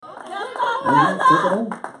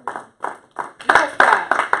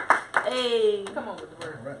Hey, come on with the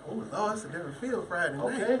word. Right. Oh, Lord, it's a different feel Friday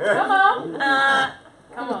night. Okay. Come on.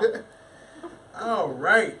 Come on. All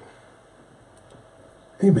right.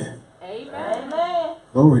 Amen. Amen.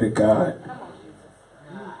 Glory to God. Come on, Jesus.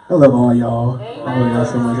 I love all y'all. Amen. All y'all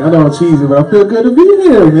so much. I know I'm cheesy, but I feel good to be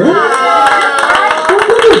here, man. I feel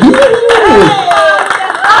good to be here.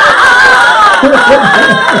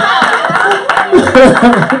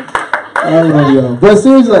 I love y'all. But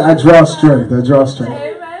seriously, I draw strength. Amen.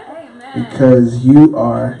 Because you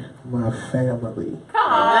are my family.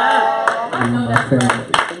 Come on. You're my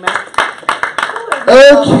family.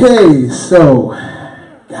 Okay, so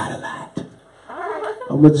got a lot.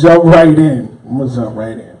 I'm gonna jump right in.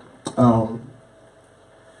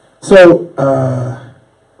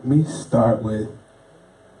 Let me start with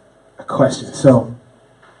a question. So,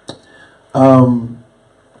 how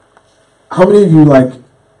many of you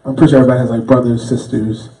I'm pretty sure everybody has brothers,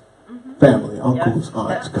 sisters, family, uncles,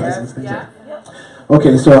 aunts, cousins, things like that.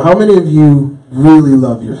 Okay, so how many of you really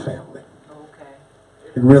love your family? Okay.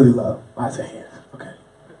 And really love? I say hands. Okay.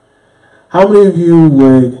 How many of you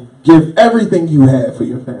would give everything you had for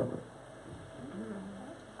your family?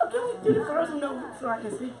 Can we do the first one so I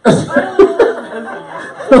can see?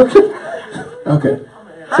 Okay.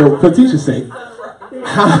 So, for teacher's sake,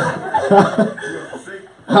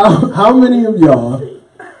 how many of y'all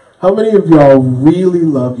really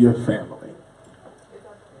love your family?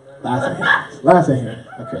 Lots of hands.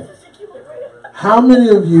 Okay. How many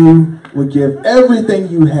of you would give everything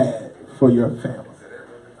you had for your family?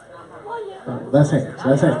 That's hands.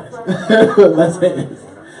 That's hands.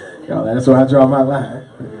 Y'all, that's where I draw my line.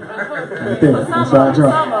 Right there. That's where I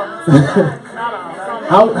draw.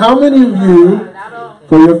 How many of you,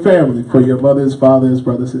 for your family, for your mothers, fathers,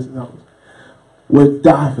 brothers, sisters, would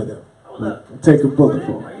die for them? Would take a bullet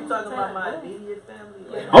for them? Are you talking about my immediate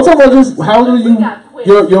family? I'm talking about just how do you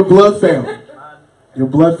your blood family. Your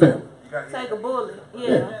blood family. Take a bullet.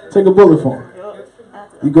 Yeah. Take a bullet for them.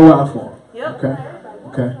 You go out for them. Yep.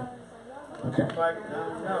 Okay.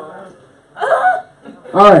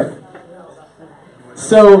 All right.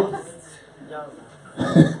 So,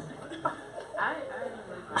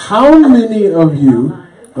 how many of you,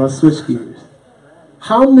 let's switch gears.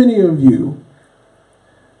 How many of you,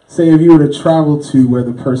 say if you were to travel to where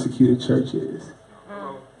the persecuted church is,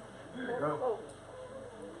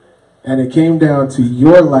 and it came down to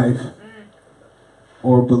your life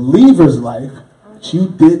or believer's life that you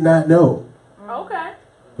did not know, Okay.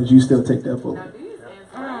 would you still take that bullet?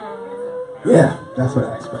 Yeah, that's what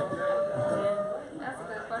I expected.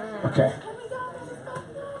 Okay.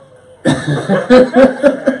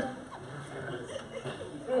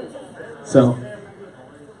 So,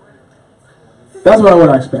 that's what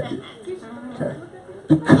I expected. Okay.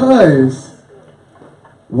 Because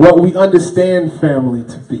what we understand family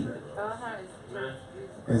to be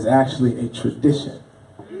is actually a tradition.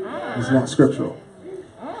 It's not scriptural.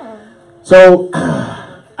 So,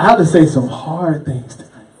 I have to say some hard things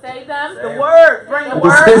tonight. Say them. The word. Bring the I have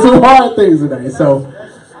word. to say some hard things tonight. So,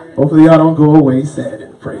 hopefully y'all don't go away sad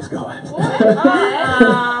and praise God.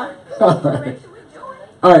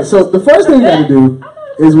 All right, so the first thing we got to do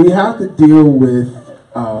is we have to deal with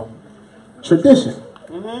tradition.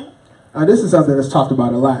 This is something that's talked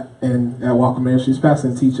about a lot, and at Walker Ministries, pastor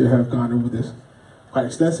and teacher have gone over this quite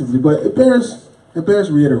extensively, but it bears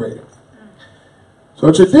reiterating.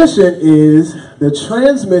 So tradition is the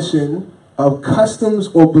transmission of customs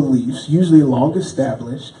or beliefs, usually long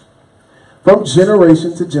established, from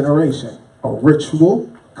generation to generation, a ritual,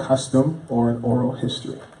 custom, or an oral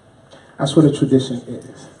history. That's what a tradition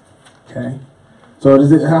is. Okay? So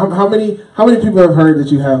how many people have heard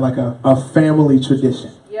that you have a family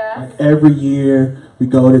tradition? Yes. Like every year we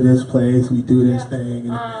go to this place, we do this thing,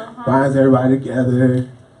 and it binds everybody together.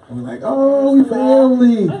 And we're like, oh, we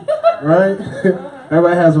family, right?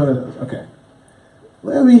 Everybody has one of those. Okay.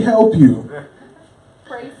 Let me help you.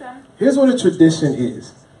 Praise him. Here's what a tradition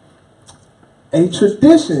is. A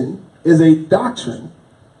tradition is a doctrine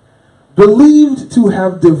believed to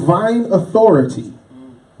have divine authority,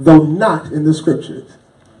 though not in the scriptures.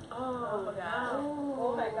 Oh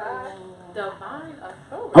my God. Divine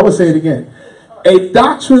authority. I will say it again. A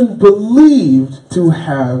doctrine believed to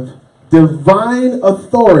have divine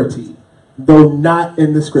authority, though not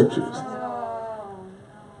in the scriptures.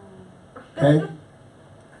 Okay?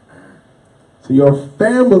 So your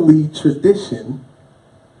family tradition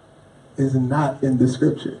is not in the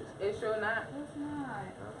scriptures. It's sure not.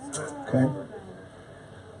 Okay?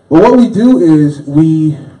 Well, what we do is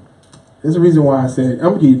there's a reason why I said,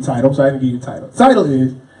 I'm going to give you a title, so I didn't give you a title. The title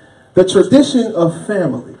is The Tradition of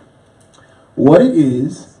Family, what it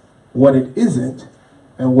is, what it isn't,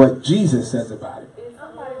 and what Jesus says about it. Is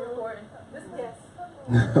somebody recording?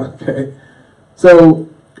 Yes. Okay. So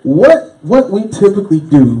what we typically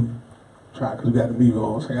do, try because we got to move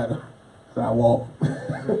on, so I walk.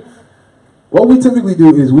 What we typically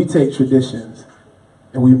do is we take traditions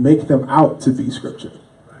and we make them out to be scripture.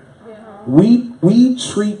 We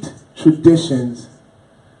treat traditions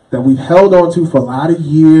that we've held on to for a lot of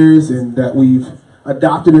years and that we've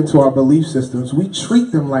adopted into our belief systems, we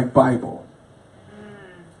treat them like Bible.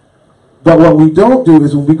 But what we don't do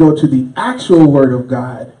is when we go to the actual Word of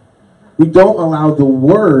God, we don't allow the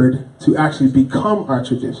Word to actually become our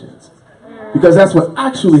traditions. Because that's what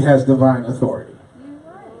actually has divine authority.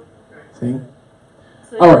 See?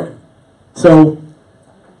 All right. So,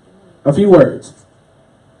 a few words.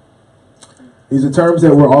 These are terms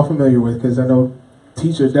that we're all familiar with because I know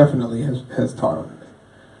teacher definitely has taught on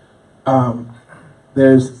this.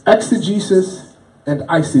 There's exegesis and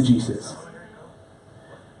eisegesis.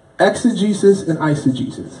 Exegesis and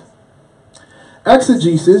eisegesis.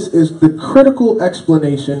 Exegesis is the critical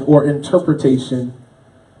explanation or interpretation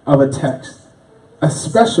of a text,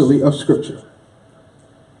 especially of Scripture,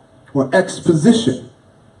 or exposition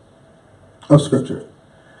of Scripture.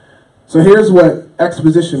 So here's what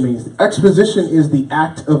exposition means. Exposition is the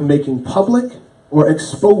act of making public or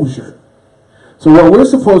exposure. So what we're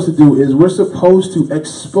supposed to do is we're supposed to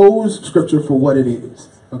expose Scripture for what it is,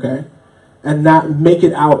 okay? And not make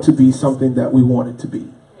it out to be something that we want it to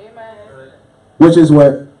be. Amen. Which is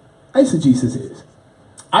what eisegesis is.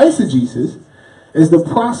 Eisegesis is the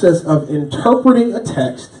process of interpreting a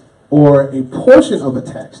text or a portion of a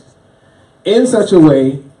text in such a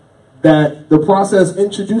way that the process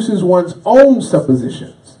introduces one's own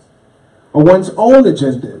suppositions or one's own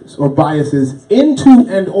agendas or biases into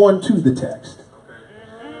and onto the text.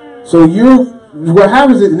 So what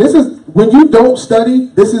happens is, and this is, when you don't study,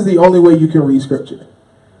 this is the only way you can read Scripture.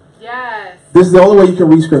 Yes. This is the only way you can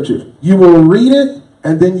read Scripture. You will read it,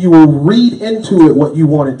 and then you will read into it what you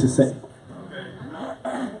want it to say.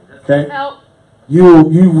 Okay? Help. You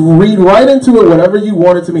read right into it whatever you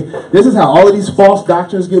want it to mean. This is how all of these false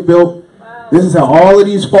doctrines get built. Wow. This is how all of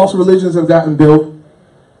these false religions have gotten built.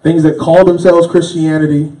 Things that call themselves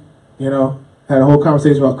Christianity. You know, had a whole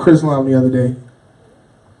conversation about Islam the other day.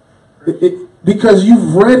 Because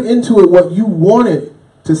you've read into it what you wanted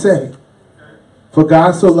to say. For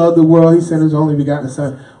God so loved the world, he sent his only begotten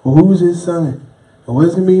son. Well, who's his son? And what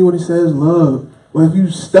does it mean when he says love? Well, if you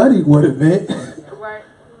studied what it meant, Right.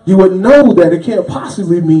 you would know that it can't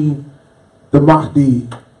possibly mean the Mahdi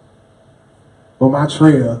or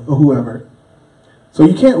Maitreya or whoever. So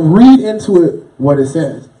you can't read into it what it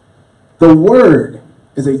says. The word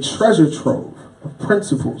is a treasure trove of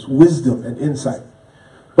principles, wisdom, and insight.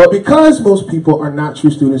 But because most people are not true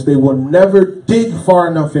students, they will never dig far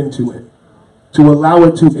enough into it to allow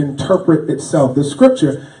it to interpret itself. The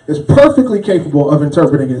Scripture is perfectly capable of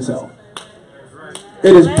interpreting itself.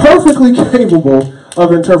 It is perfectly capable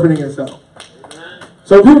of interpreting itself.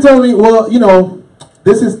 So people tell me, well, you know,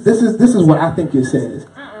 this is what I think it says.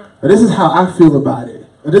 Or this is how I feel about it.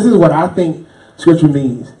 Or this is what I think Scripture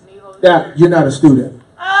means. Yeah, you're not a student.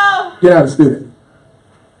 You're not a student.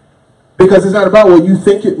 Because it's not about what you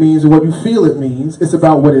think it means or what you feel it means. It's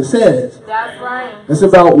about what it says. That's right. It's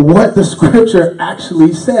about what the Scripture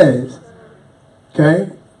actually says.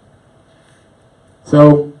 Okay?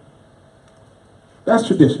 So, that's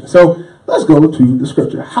tradition. So, let's go to the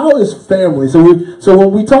Scripture. How is family? So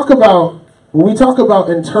when we talk about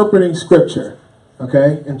interpreting Scripture,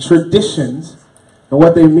 okay, and traditions and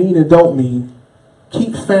what they mean and don't mean,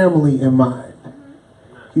 keep family in mind.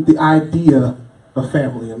 Keep the idea of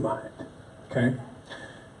family in mind. Okay?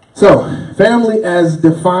 So, family as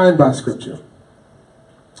defined by Scripture.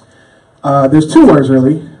 There's two words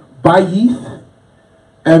really, bayith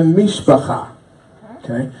and mishpacha.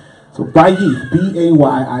 Okay? So bayith,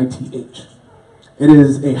 B-A-Y-I-T-H. It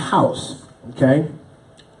is a house. Okay?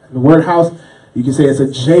 And the word house, you can say it's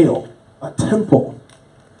a jail, a temple,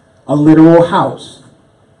 a literal house,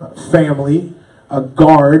 a family, a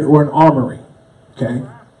guard, or an armory. Okay?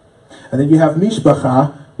 And then you have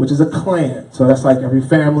mishpacha, which is a clan. So that's like every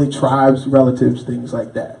family, tribes, relatives, things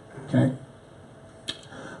like that. Okay?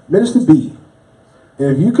 Minister B,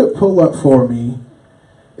 if you could pull up for me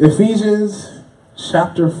Ephesians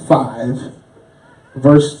chapter 5,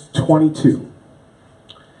 verse 22.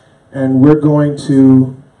 And we're going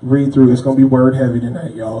to read through. It's going to be word heavy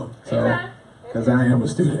tonight, y'all. So, because I am a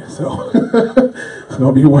student, so it's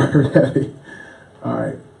going to be word heavy. All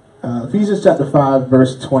right. Ephesians chapter 5,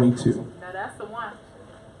 verse 22. Now that's the one.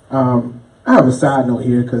 I have a side note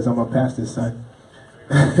here because I'm a pastor's son.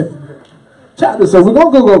 chapter. So we're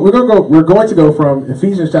going to go from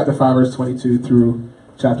Ephesians chapter 5 verse 22 through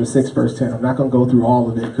chapter 6 verse 10. I'm not going to go through all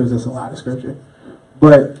of it because there's a lot of scripture.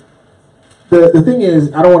 But the thing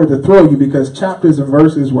is, I don't want it to throw you because chapters and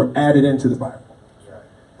verses were added into the Bible.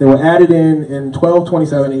 They were added in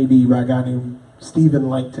 1227 AD by a guy named Stephen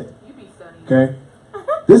Langton. Okay?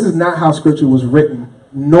 This is not how scripture was written,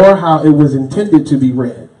 nor how it was intended to be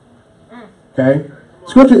read. Okay?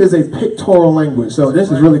 Scripture is a pictorial language, so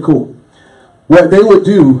this is really cool. What they would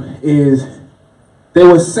do is they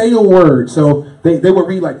would say a word, so they would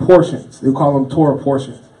read like portions. They would call them Torah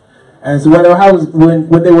portions. And so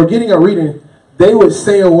when they were getting a reading, they would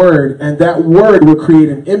say a word, and that word would create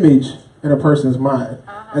an image in a person's mind.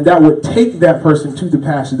 And that would take that person to the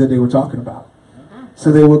passage that they were talking about.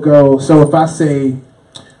 So they would go, so if I say,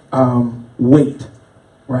 wait,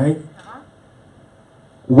 right?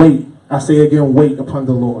 Wait. I say again, wait upon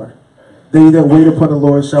the Lord. They that wait upon the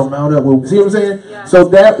Lord shall mount up. See what I'm saying? Yeah. So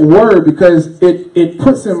that word, because it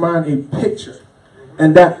puts in mind a picture.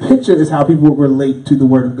 And that picture is how people would relate to the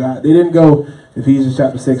word of God. They didn't go Ephesians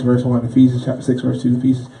chapter 6 verse 1, Ephesians chapter 6 verse 2,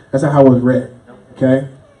 Ephesians. That's not how it was read. Okay?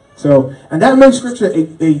 So, and that makes scripture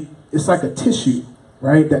it's like a tissue,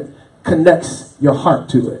 right? That connects your heart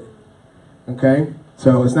to it. Okay?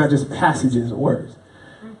 So it's not just passages or words.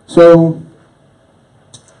 So,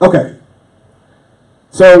 okay.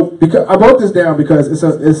 So because I broke this down because it's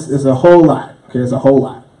a whole lot. Okay, it's a whole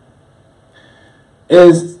lot.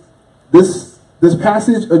 This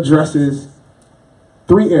passage addresses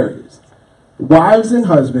 3 areas: wives and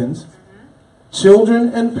husbands, children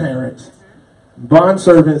and parents,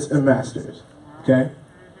 bondservants and masters. Okay?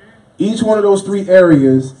 Each one of those 3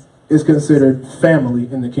 areas is considered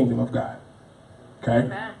family in the kingdom of God.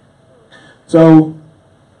 Okay? So,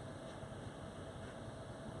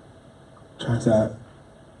 trying to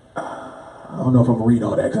I don't know if I'm going to read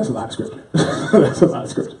all that because that's a lot of scripture. That's a lot of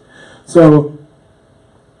scripture. So,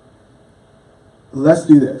 let's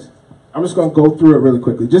do this. I'm just going to go through it really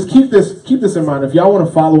quickly. Just keep this in mind. If y'all want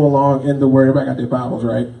to follow along in the word, everybody got their Bibles,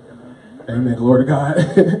 right? Amen. Glory to God.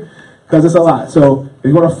 Because it's a lot. So, if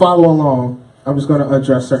you want to follow along, I'm just going to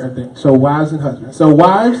address certain things. So, wives and husbands. So,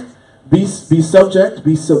 wives, be subject,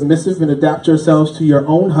 be submissive, and adapt yourselves to your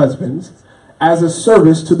own husbands as a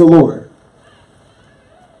service to the Lord.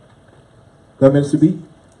 Go ahead, Minister B.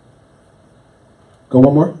 Go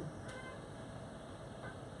one more.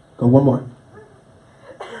 Go one more.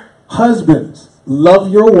 Husbands,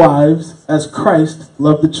 love your wives as Christ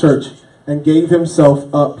loved the church and gave himself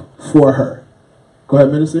up for her. Go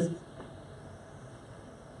ahead, Minister.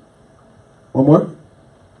 One more.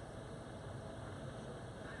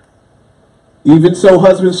 Even so,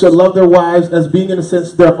 husbands should love their wives as being, in a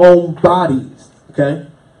sense, their own bodies. Okay?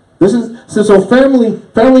 This is so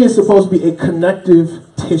family is supposed to be a connective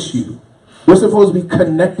tissue. We're supposed to be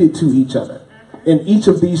connected to each other in each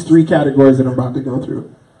of these 3 categories that I'm about to go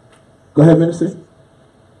through. Go ahead, Minister.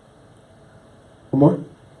 One more.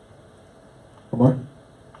 One more.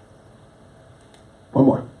 One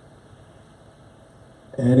more.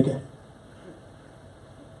 And again.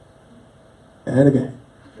 And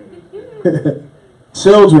again.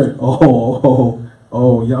 Children.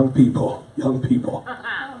 Oh, young people. Young people.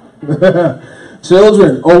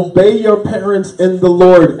 Children, obey your parents in the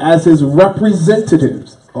Lord as his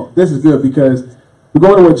representatives. Oh, this is good because we're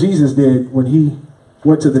going to what Jesus did when he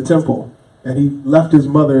went to the temple and he left his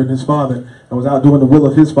mother and his father and was out doing the will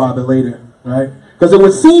of his father later, right? Because it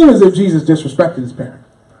would seem as if Jesus disrespected his parents.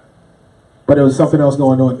 But there was something else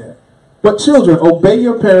going on there. But children, obey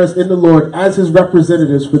your parents in the Lord as his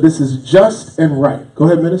representatives, for this is just and right. Go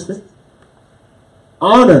ahead, Minister.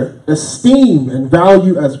 Honor, esteem, and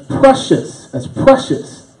value as precious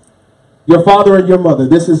your father and your mother.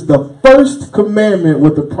 This is the first commandment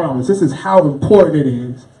with the promise. This is how important it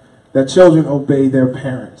is that children obey their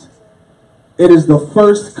parents. It is the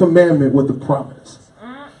first commandment with the promise.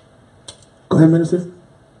 Go ahead, Minister.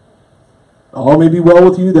 All may be well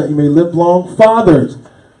with you, that you may live long. Fathers,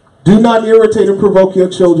 do not irritate and provoke your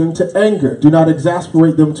children to anger. Do not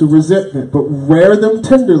exasperate them to resentment, but rear them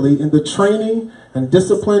tenderly in the training and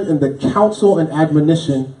discipline and the counsel and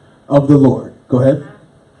admonition of the Lord. Go ahead.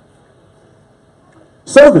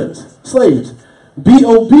 Servants, slaves, be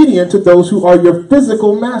obedient to those who are your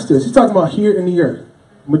physical masters. He's talking about here in the earth.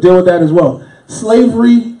 I'm going to deal with that as well.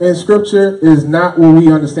 Slavery in scripture is not what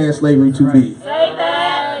we understand slavery to be.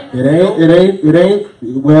 It ain't,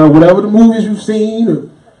 well, whatever the movies you've seen, or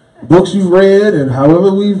books you've read, and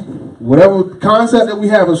whatever concept that we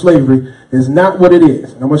have of slavery is not what it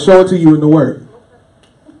is. And I'm going to show it to you in the Word.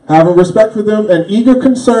 Having respect for them and eager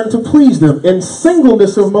concern to please them in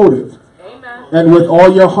singleness of motive. Amen. And with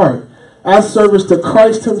all your heart. as service to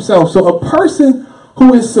Christ himself. So a person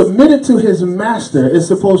who is submitted to his master is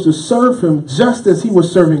supposed to serve him just as he was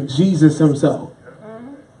serving Jesus himself.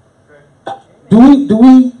 Do we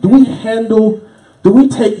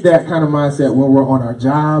take that kind of mindset when we're on our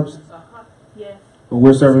jobs? Yes. When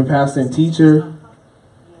we're serving pastor and teacher?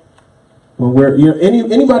 When we're,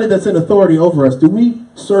 anybody that's in authority over us, do we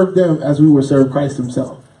serve them as we would serve Christ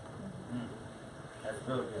himself?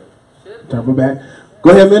 Turn my back.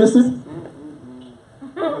 Go ahead, minister.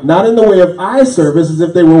 Not in the way of eye service, as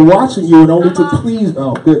if they were watching you and only to please,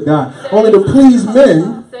 oh, good God, only to please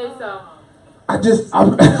men. Say so. I've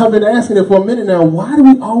been asking it for a minute now. Why do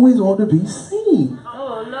we always want to be seen?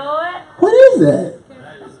 Oh, Lord. What is that?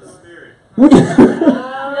 We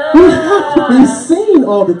have to be seen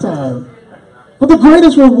all the time. But the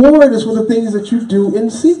greatest reward is for the things that you do in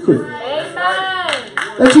secret. Amen.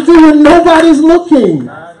 That you do when nobody's looking.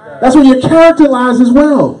 That's when your character lies as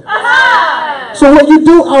well. So what you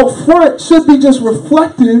do out front should be just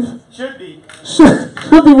reflective. Should be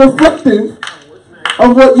reflective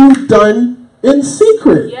of what you've done in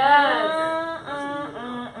secret.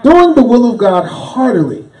 Yes. Doing the will of God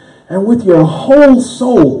heartily and with your whole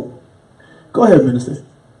soul. Go ahead, minister.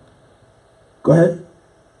 Go ahead.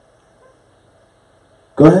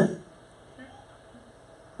 Go ahead.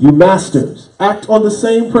 You masters, act on the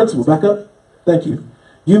same principle. Back up. Thank you.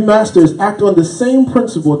 You masters, act on the same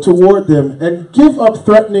principle toward them and give up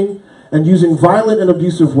threatening and using violent and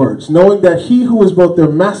abusive words, knowing that he who is both their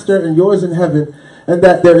master and yours in heaven, and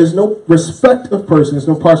that there is no respect of persons,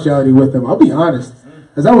 no partiality with them. I'll be honest.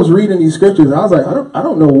 As I was reading these scriptures, I was like, I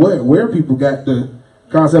don't know where people got the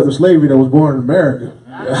concept of slavery that was born in America.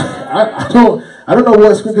 I don't know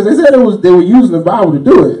what scripture, because they said they were using the Bible to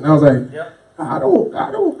do it, and I was like, I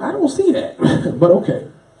don't see that. But okay.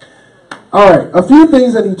 All right, a few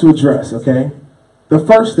things I need to address, okay? The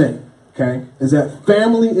first thing, okay, is that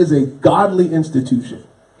family is a godly institution.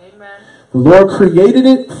 Amen. The Lord created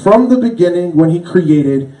it from the beginning when he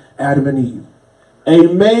created Adam and Eve. A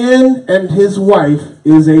man and his wife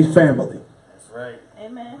is a family. That's right.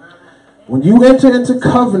 Amen. When you enter into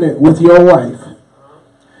covenant with your wife,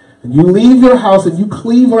 and you leave your house and you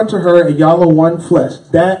cleave unto her and y'all are one flesh,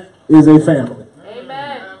 that is a family.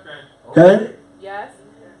 Amen. Okay? Yes.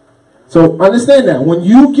 So understand that. When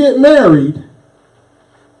you get married,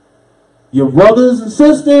 your brothers and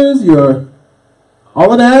sisters,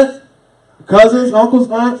 all of that, cousins, uncles,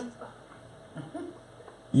 aunts,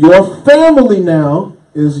 your family now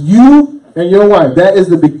is you and your wife. That is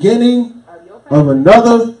the beginning of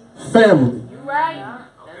another family. You right.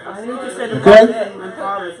 I need to say the Okay?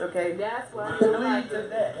 okay. That's why.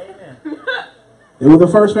 It was the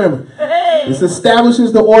first family. This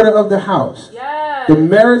establishes the order of the house. Yes. The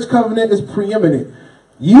marriage covenant is preeminent.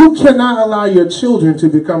 You cannot allow your children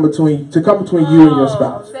to come between you and your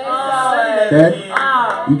spouse. Say so. Okay?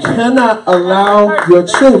 You cannot allow your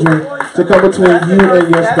children to come between you and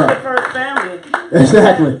your That's the spouse. first family.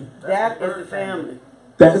 Exactly. That is the family.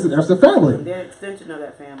 That's the family. They're an extension of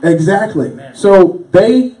that family. Exactly. So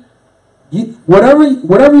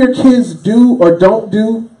whatever your kids do or don't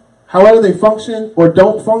do, however they function or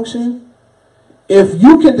don't function, if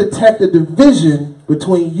you can detect a division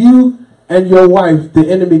between you and your wife, the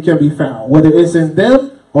enemy can be found. Whether it's in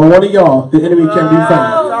them or one of y'all, the enemy can be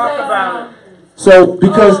found. Talk about it. So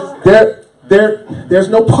because there's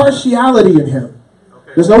no partiality in him.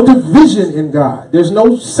 There's no division in God. There's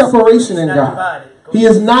no separation in God. He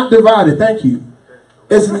is not divided. Thank you.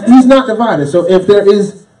 He's not divided. So if there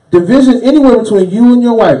is division anywhere between you and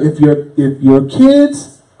your wife, if your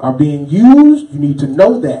kids are being used, you need to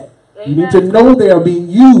know that. You need to know they are being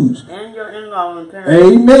used. And your in-law and parents.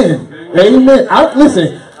 Amen. Amen.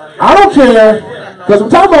 Listen, I don't care, because I'm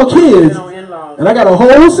talking about kids, and I got a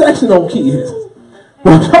whole section on kids.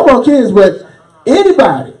 But I'm talking about kids, but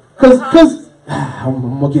anybody, because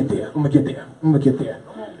I'm gonna get there.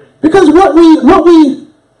 Because what we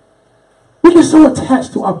get so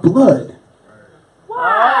attached to our blood.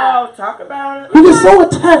 Wow, talk about it. We get so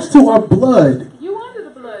attached to our blood. You under the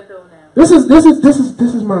blood though now. This is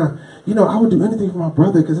my, I would do anything for my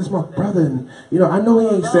brother because it's my brother, and I know he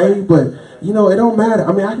ain't saved, but it don't matter.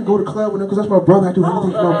 I mean, I can go to the club with him because that's my brother. I do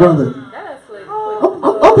anything for my brother. That's what.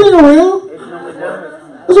 I'm being real.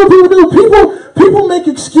 That's what people do. People make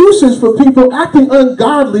excuses for people acting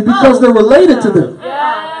ungodly because they're related to them.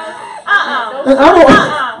 And I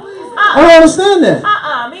don't understand that.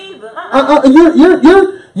 Me either.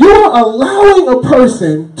 You're allowing a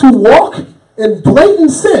person to walk in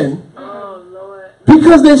blatant sin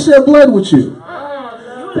because they share blood with you.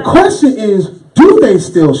 The question is, do they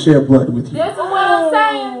still share blood with you? That's what I'm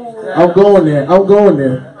saying. I'm going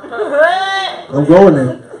there. I'm going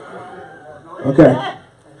there. Okay.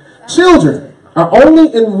 Children are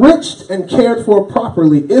only enriched and cared for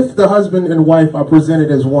properly if the husband and wife are presented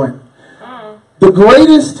as one.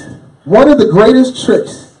 One of the greatest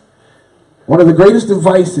tricks, one of the greatest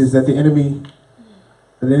devices that the enemy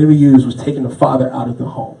used was taking the father out of the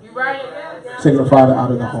home. Taking the father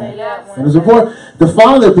out of the home. And it's important. The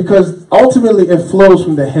father, because ultimately it flows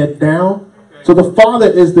from the head down. So the father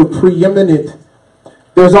is the preeminent.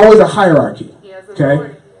 There's always a hierarchy.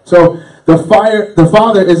 Okay? So the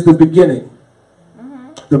father is the beginning.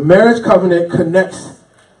 The marriage covenant connects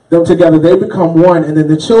them together. They become one, and then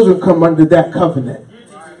the children come under that covenant.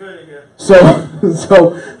 So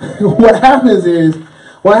what happens is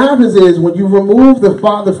when you remove the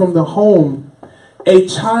father from the home, a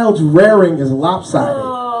child's rearing is lopsided.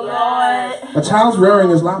 A child's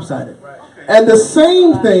rearing is lopsided. And the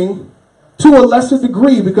same thing to a lesser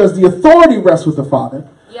degree, because the authority rests with the father.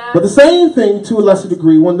 But the same thing to a lesser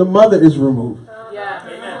degree when the mother is removed.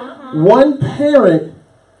 One parent,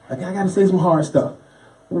 I got to say some hard stuff.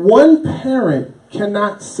 One parent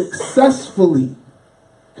cannot successfully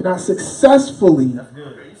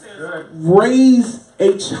raise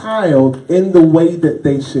a child in the way that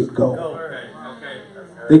they should go.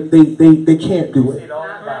 They can't do it.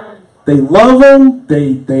 They love them.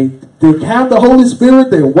 They have the Holy Spirit.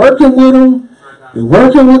 They're working with them. They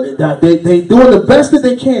doing the best that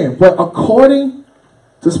they can. But according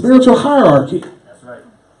to spiritual hierarchy,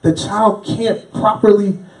 the child can't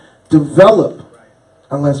properly develop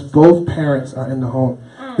unless both parents are in the home.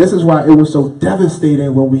 This is why it was so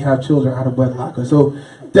devastating when we have children out of wedlock. It's so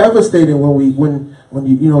devastating when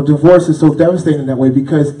divorce is so devastating that way,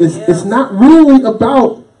 because it's not really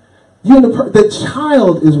about you and the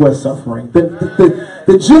child is what's suffering.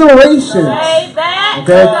 The generations.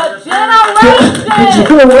 Okay? The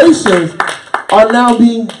generations are now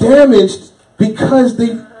being damaged because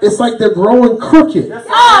it's like they're growing crooked.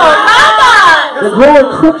 They're growing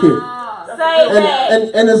crooked.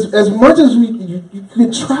 And as much as you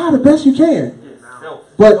can try the best you can,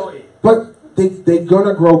 but they're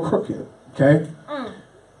gonna grow crooked. Okay.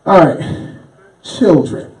 All right,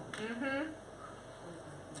 children.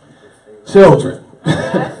 Children.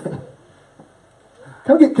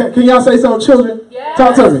 Can y'all say something, children? Yes.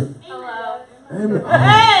 Talk to me. Hello. Amen.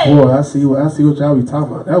 Oh, boy, I see what y'all be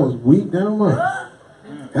talking about. That was weak down my.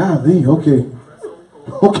 Golly, okay.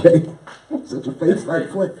 Such a face like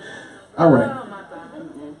Flint. All right.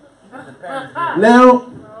 Now,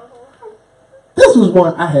 this was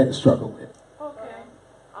one I had to struggle with.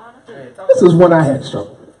 This is one I had to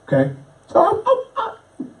struggle with. Okay, so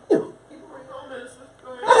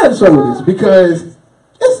I had to struggle with this because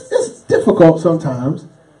it's difficult sometimes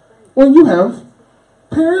when you have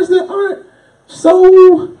parents that aren't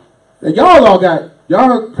so.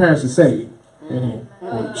 Y'all parents are saved.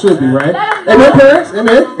 Should be, right? Amen, parents.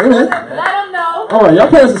 Amen. Let them know. All right, y'all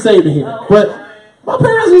parents are saved in here, but my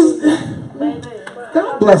parents was.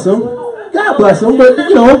 God bless them. But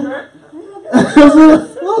it was a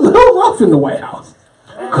little rough in the White House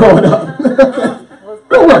growing up.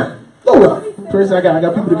 No rough. First, I got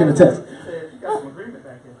people that can attest.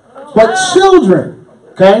 But children,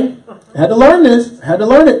 okay, I had to learn it,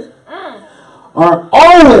 are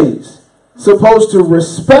always supposed to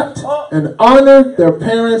respect and honor their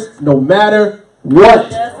parents no matter what.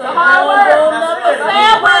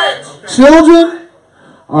 Children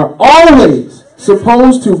are always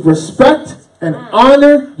supposed to respect and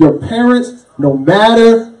honor your parents no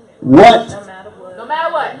matter what. No matter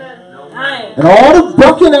what. And all the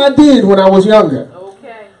bucking I did when I was younger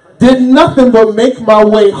did nothing but make my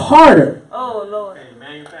way harder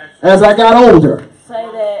as I got older.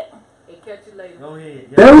 Say that.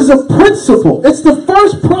 There is a principle. It's the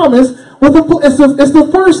first promise it's the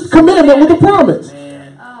first commandment with a promise.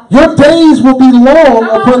 Your days will be long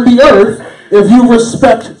upon the earth if you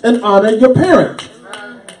respect and honor your parents.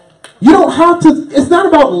 You don't have to. It's not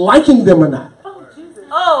about liking them or not.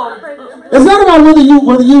 It's not about whether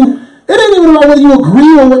you. It ain't even about whether you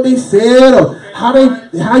agree on what they said or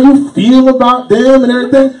how you feel about them and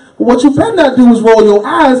everything. But what you better not do is roll your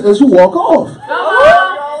eyes as you walk off,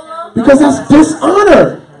 because that's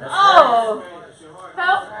dishonor.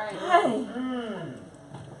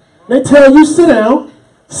 They tell you sit down.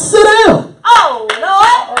 Sit down.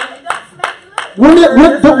 When your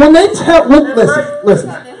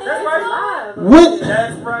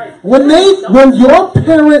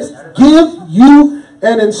parents give you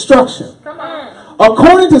an instruction,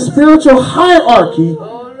 according to spiritual hierarchy,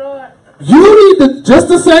 you need to, just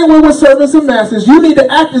the same way with servants and masters, you need to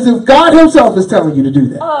act as if God himself is telling you to do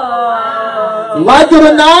that. Like it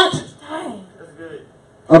or not,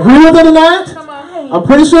 Agree with it or not? Come on. I'm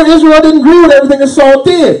pretty sure Israel didn't agree with everything that Saul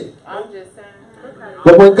did. I'm just saying.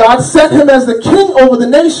 But when God set him as the king over the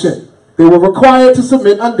nation, they were required to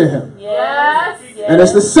submit unto him. Yes. And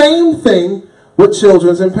it's the same thing with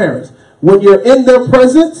children and parents. When you're in their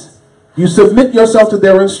presence, you submit yourself to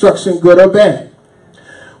their instruction, good or bad.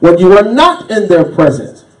 When you are not in their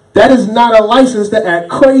presence, that is not a license to act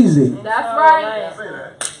crazy. That's right.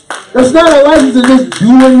 That's not a license to just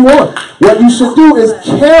do what you want. What you should do is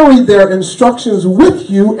carry their instructions with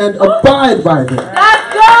you and abide by them.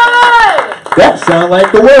 That's good. That sounds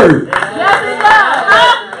like the word. Yes, it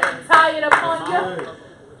does. Tie it upon you.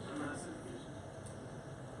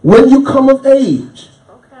 When you come of age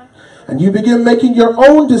Okay. and you begin making your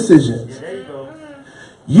own decisions,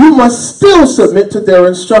 you must still submit to their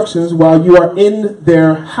instructions while you are in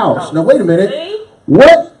their house. Now, wait a minute.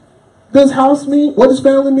 What does house mean? What does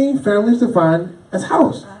family mean? Family is defined as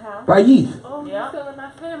house by Yeath. Oh, you're still in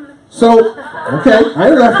my family. So, okay, I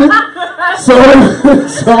ain't left it. So,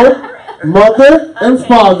 mother and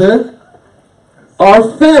father are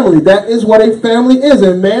family. That is what a family is.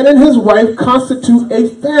 A man and his wife constitute a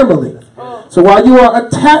family. So while you are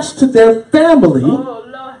attached to their family, Oh,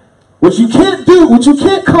 Lord. what you can't do, what you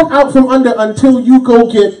can't come out from under until you go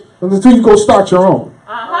start your own.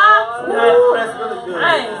 That's really good.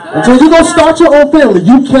 Until you go start your own family,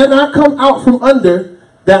 you cannot come out from under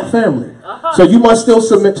that family. So you must still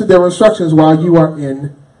submit to their instructions while you are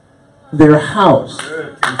in their house.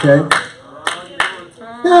 Okay?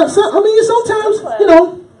 Yeah, so, I mean, sometimes,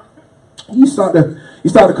 you start to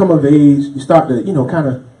come of age, you start to, kind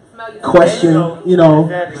of question, like,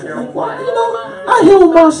 why, I hear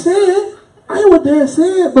what Mom said, I hear what Dad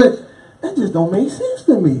said, but that just don't make sense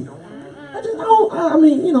to me. I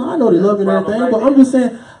know they love you and everything, but I'm just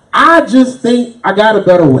saying, I just think I got a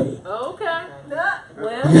better way. Okay.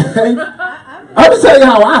 Okay? I'm just telling you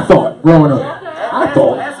how I thought growing up. I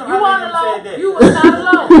thought. You weren't alone. You were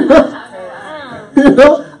not alone.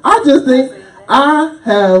 I just think I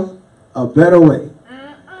have a better way.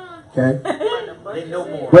 Okay?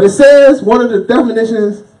 But it says one of the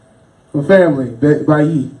definitions for family by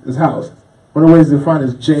Yeath is house. One of the ways to define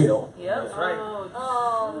is jail. That's right.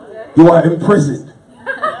 You are imprisoned.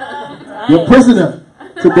 You're a prisoner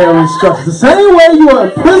to their instructions. The same way you are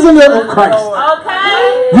a prisoner of Christ.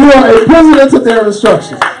 Okay. You are a prisoner to their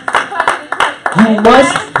instructions. You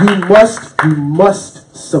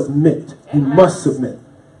must submit. You must submit.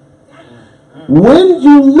 When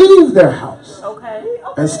you leave their house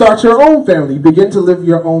and start your own family, begin to live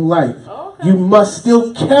your own life, you must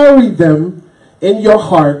still carry them in your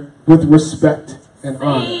heart with respect and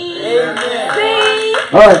honor.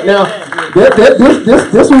 All right, now,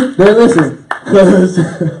 listen, because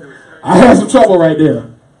I had some trouble right there.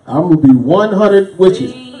 I'm going to be 100 with you,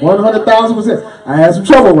 100,000%. I had some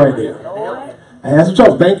trouble right there. I had some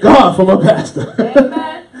trouble. Thank God for my pastor.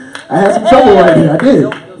 I had some trouble right there. I did.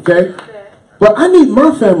 Okay? But I need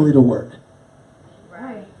my family to work.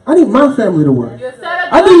 I need my family to work.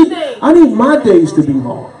 I need my days to be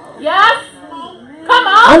long. Yes. Come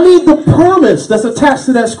on. I need the promise that's attached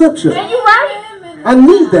to that scripture. And you right. I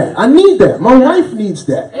need that. I need that. My wife needs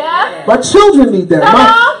that. Yes. My children need that. Come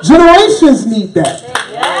My on. generations need that.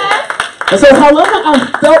 Yes. And so however I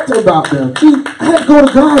felt about them, I had to go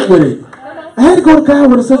to God with it. I had to go to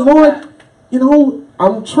God with it and say, Lord,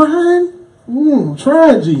 I'm trying. I'm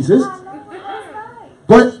trying, Jesus.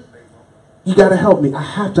 But you got to help me. I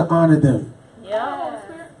have to honor them.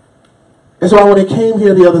 That's why when they came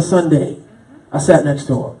here the other Sunday, I sat next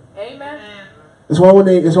to them. Amen. That's why when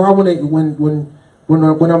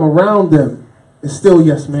I'm around them, it's still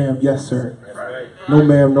yes ma'am, yes sir. No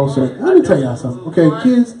ma'am, no sir. Let me tell y'all something. Okay,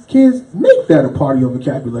 kids, make that a part of your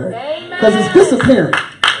vocabulary. Because it's disappearing.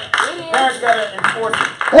 Parents gotta enforce it.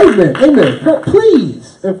 Amen.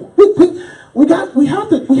 Please. We have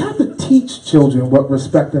to teach children what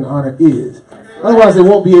respect and honor is. Otherwise they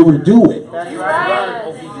won't be able to do it. That's right.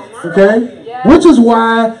 Okay? Which is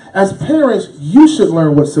why, as parents, you should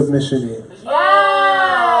learn what submission is.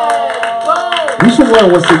 You should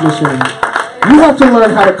learn what submission is. You have to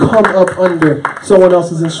learn how to come up under someone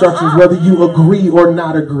else's instructions, whether you agree or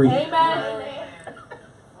not agree.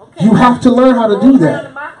 You have to learn how to do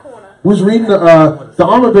that. We was reading the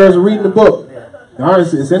armor bearers are reading the book. All right,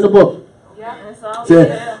 it's in the book. It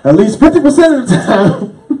said, at least 50% of the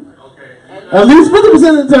time, at least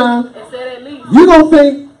 50% of the time, you don't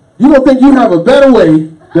think you have a better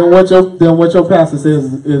way than what your pastor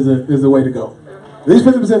says is the way to go. At least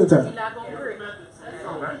 50% of the time.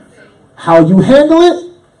 How you handle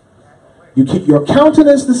it, you keep your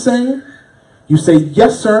countenance the same, you say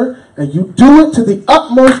yes sir, and you do it to the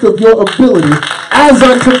utmost of your ability as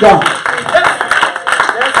unto God.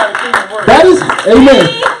 That is,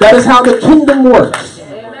 amen. That is how the kingdom works.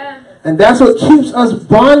 Amen. And that's what keeps us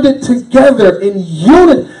bonded together in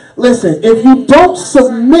unity. Listen, if you don't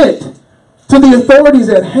submit to the authorities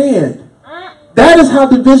at hand, that is how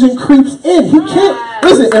division creeps in. He can't,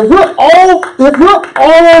 listen, if we're all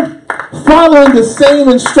following the same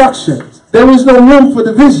instructions, there is no room for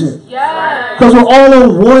division. Because we're all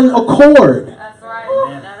on one accord. That's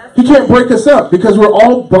right. He can't break us up because we're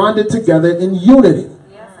all bonded together in unity.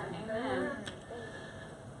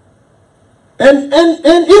 And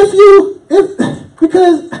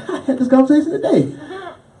because I had this conversation today,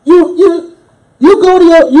 you go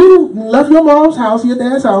to you left your mom's house, your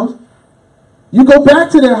dad's house, you go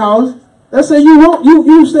back to their house. Let's say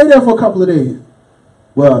you stay there for a couple of days.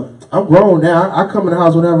 Well, I'm grown now. I come in the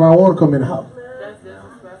house whenever I want to come in the house.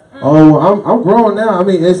 Oh, I'm grown now. I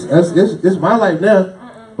mean, it's my life now.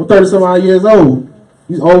 I'm 30-some odd years old.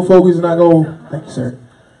 These old folks are not going. Thank you, sir.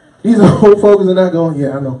 These old folks are not going.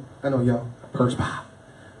 Yeah, I know, y'all. Purse pop.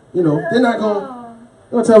 You know, they're not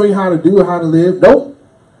going to tell me how to do or how to live. Nope.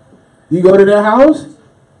 You go to their house,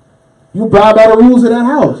 you abide by the rules of that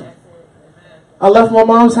house. I left my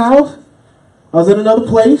mom's house. I was in another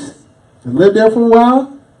place. I lived there for a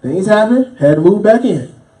while. Things happened. Had to move back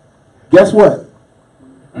in. Guess what?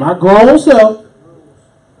 My grown self.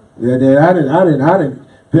 Yeah, I didn't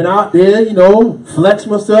been out there, you know, flex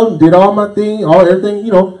myself, did all my thing, everything,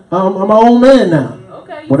 you know. I'm my own man now.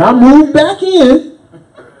 When I moved back in,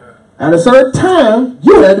 at a certain time,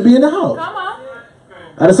 you had to be in the house. Come on.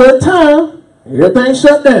 At a certain time, everything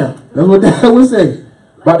shut down. That's what Dad would say.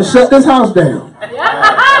 About to shut this house down.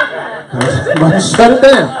 About to shut it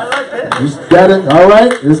down. Just got it. All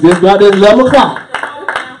right. It's about this 11 o'clock.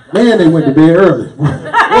 Man, they went to bed early.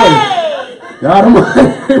 God almighty,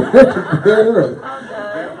 they went to bed early.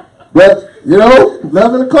 But, you know,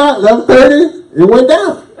 11 o'clock, 11:30, it went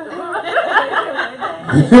down.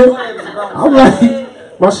 I'm like,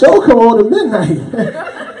 my show come on at midnight.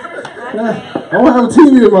 I don't have a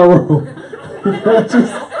TV in my room.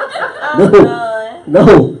 No.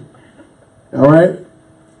 All right?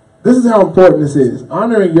 This is how important this is.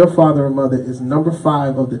 Honoring your father and mother is number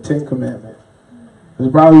 5 of the 10 commandments.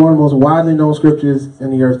 It's probably one of the most widely known scriptures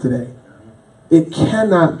in the earth today. It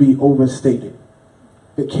cannot be overstated.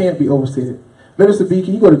 It can't be overstated. Minister B,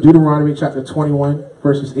 can you go to Deuteronomy chapter 21,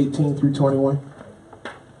 verses 18 through 21?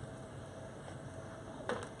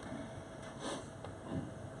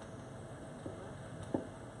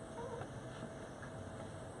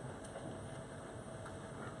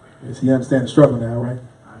 Yes, you understand the struggle now, right?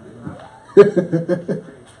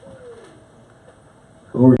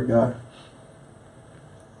 Glory to God.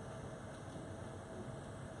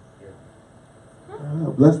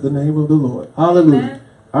 Bless the name of the Lord. Hallelujah. Amen.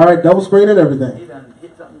 All right, double screen and everything. He done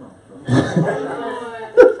hit something wrong.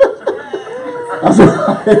 That's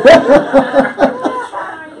right.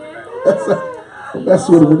 That's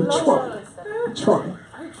what we're trying.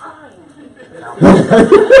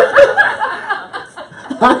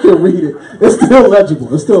 I can read it. It's still legible.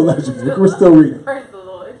 We're still reading. Praise the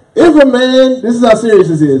Lord. If a man, this is how serious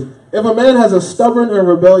this is. If a man has a stubborn and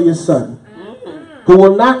rebellious son, who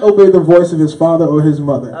will not obey the voice of his father or his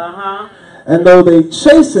mother, and though they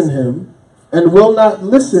chasten him and will not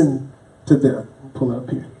listen to them. Pull it up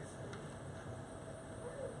here.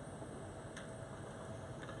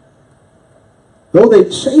 Though they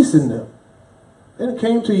chasten them, they didn't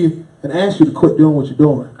came to you and asked you to quit doing what you're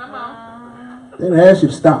doing. Come on. They didn't ask you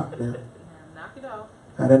to stop, man. Knock it off.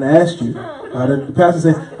 I didn't ask you. The pastor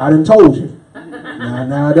said, I didn't told you.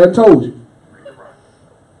 Now I done told you.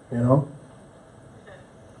 You know?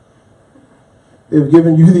 They've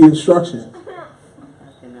given you the instructions.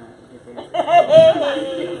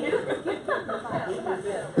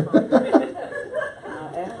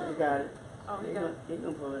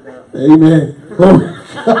 Amen.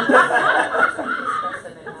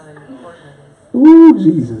 Ooh,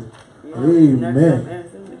 Jesus. Amen.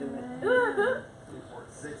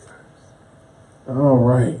 All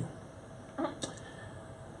right.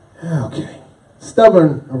 Okay.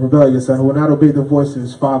 Stubborn or rebellious son who will not obey the voice of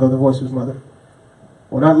his father, the voice of his mother,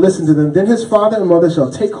 will not listen to them. Then his father and mother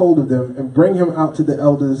shall take hold of them and bring him out to the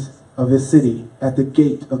elders of his city at the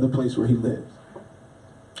gate of the place where he lives.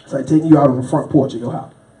 It's like taking you out on the front porch of your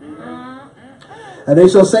house. And they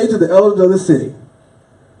shall say to the elders of the city,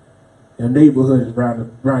 your neighborhood is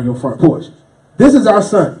around your front porch, this is our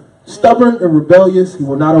son, stubborn and rebellious. He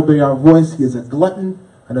will not obey our voice. He is a glutton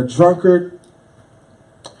and a drunkard,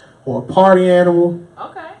 or a party animal,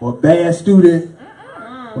 or a bad student,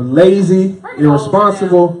 or lazy,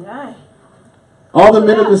 irresponsible. All the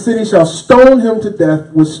men of the city shall stone him to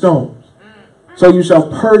death with stones. So you shall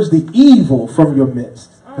purge the evil from your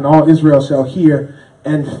midst, and all Israel shall hear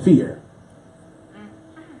and fear.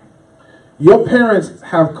 Your parents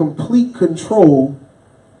have complete control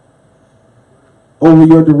over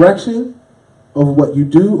your direction, over what you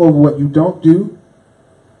do, over what you don't do.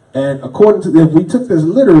 And according to, if we took this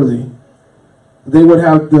literally, they would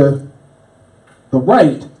have the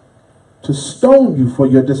right to stone you for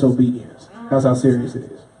your disobedience. That's how serious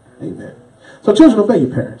it is. Amen. So children, obey your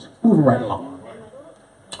parents. Moving right along.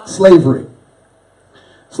 Slavery.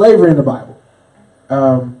 Slavery in the Bible.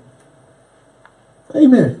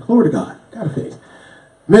 Amen. Glory to God. Got a face.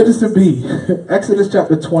 Minister B. Exodus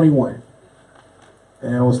chapter 21.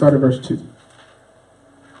 And we'll start at verse 2.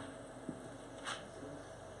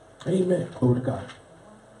 Amen. Glory to God.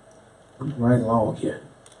 Moving right along here.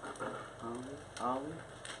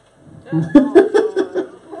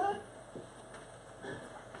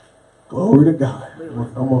 Glory to God. I'm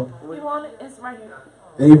You want it? It's right here.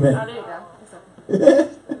 Amen. Oh, there you go. It's okay.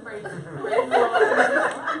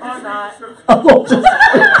 Or not.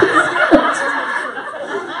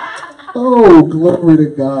 Oh, glory to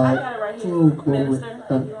God. I got it right here. Oh, glory. Minister,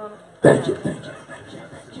 you want it? Thank you, thank you, thank you,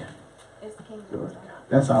 thank you. It's King Glory James. to God.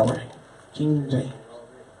 That's all right. King James.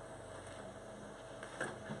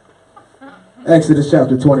 Exodus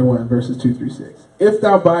chapter 21, verses 2 through 6. If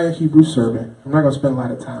thou buy a Hebrew servant, I'm not going to spend a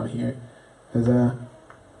lot of time here, because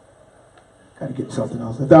got to get something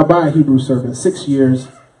else. If thou buy a Hebrew servant, 6 years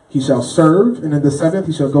he shall serve, and in the 7th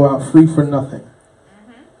he shall go out free for nothing.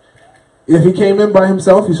 If he came in by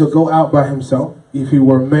himself, he shall go out by himself. If he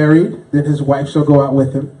were married, then his wife shall go out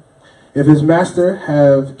with him. If his master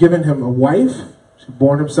have given him a wife, she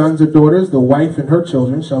born him sons or daughters, the wife and her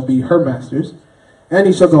children shall be her masters, and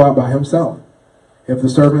he shall go out by himself. If the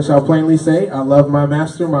servant shall plainly say, I love my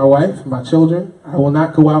master, my wife, my children, I will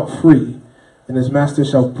not go out free, then his master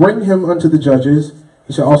shall bring him unto the judges.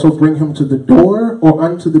 He shall also bring him to the door or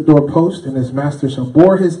unto the doorpost, and his master shall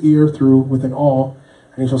bore his ear through with an awl,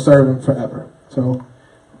 and he shall serve him forever. So,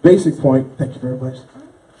 basic point, thank you very much.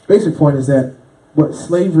 Basic point is that what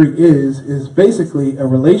slavery is basically a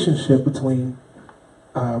relationship between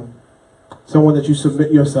someone that you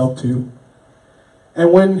submit yourself to. And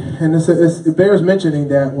it bears mentioning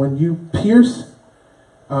that when you pierce,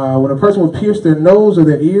 when a person would pierce their nose or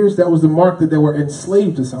their ears, that was the mark that they were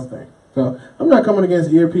enslaved to something. So I'm not coming against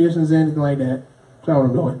ear piercings or anything like that. That's not what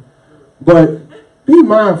I'm doing. But be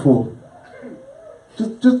mindful.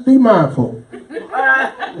 Just be mindful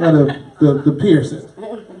of the piercing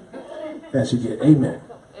that you get. Amen.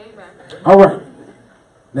 All right.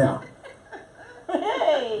 Now,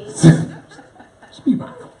 just be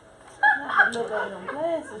mindful.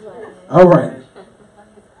 All right.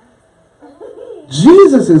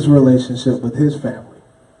 Jesus' relationship with his family.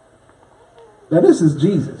 Now this is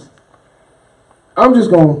Jesus. I'm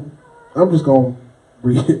just gonna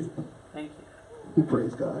read it. Thank you.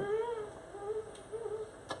 Praise God.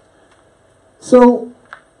 So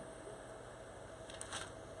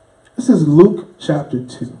this is Luke chapter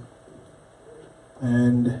 2.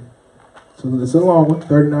 And so it's a long one,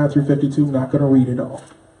 39 through 52. I'm not gonna read it all.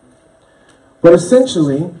 But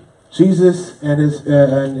essentially, Jesus and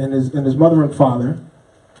his mother and father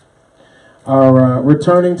are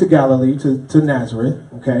returning to Galilee, to Nazareth,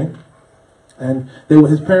 okay? And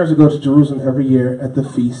his parents would go to Jerusalem every year at the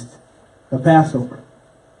feast of Passover.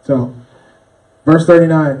 So, verse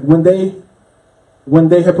 39, when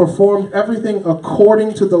they had performed everything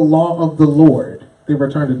according to the law of the Lord, they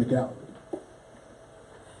returned into Galilee.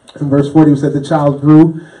 In verse 40, it said, the child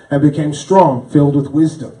grew and became strong, filled with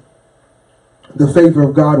wisdom. The favor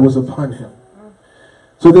of God was upon him.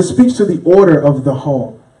 So this speaks to the order of the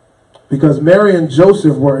home. Because Mary and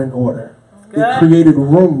Joseph were in order. It created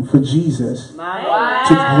room for Jesus to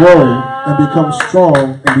grow and become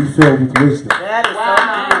strong and be filled with wisdom. That is so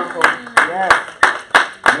beautiful.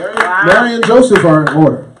 Yes. Mary and Joseph are in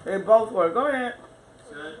order. They both were. Go ahead.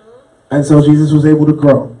 And so Jesus was able to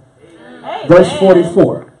grow. Amen. Verse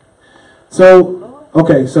 44. So,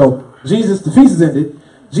 okay, so Jesus, the feast is ended.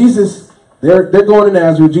 Jesus, they're going to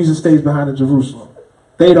Nazareth. Jesus stays behind in Jerusalem.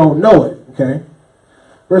 They don't know it, okay?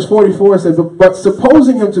 Verse 44 says, but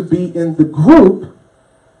supposing him to be in the group,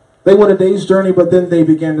 they went a day's journey, but then they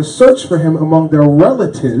began to search for him among their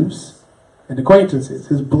relatives and acquaintances,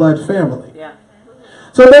 his blood family. Yeah.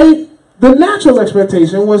 So the natural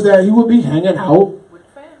expectation was that he would be hanging out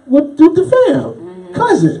with the fam,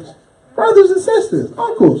 cousins, brothers and sisters,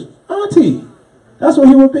 uncles, auntie. That's what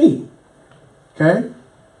he would be. Okay?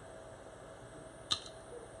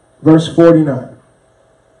 Verse 49.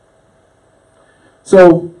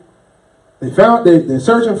 So, They're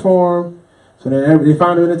searching for him. So they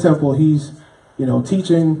found him in the temple. He's,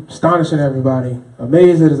 teaching, astonishing everybody,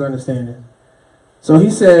 amazed at his understanding. So he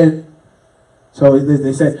said,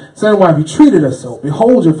 they said, son, why have you treated us so?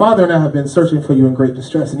 Behold, your father and I have been searching for you in great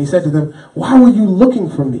distress. And he said to them, why were you looking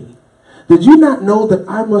for me? Did you not know that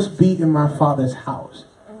I must be in my father's house?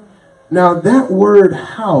 Now that word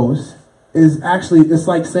house is actually, it's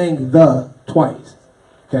like saying the twice.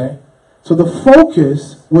 Okay? So the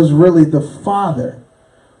focus was really the father.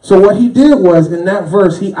 So what he did was, in that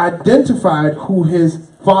verse, he identified who his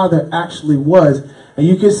father actually was. And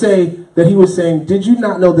you could say that he was saying, did you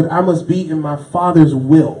not know that I must be in my father's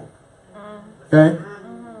will? Okay?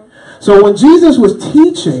 So when Jesus was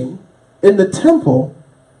teaching in the temple,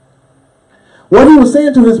 what he was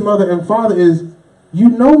saying to his mother and father is, you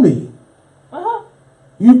know me.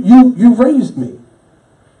 You raised me.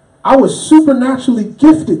 I was supernaturally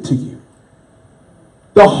gifted to you.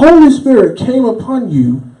 The Holy Spirit came upon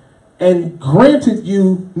you and granted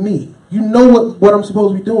you me. You know what I'm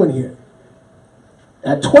supposed to be doing here.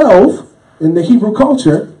 At 12, in the Hebrew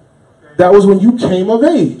culture, that was when you came of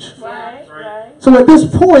age. Right. So at this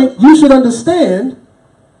point, you should understand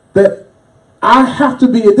that I have to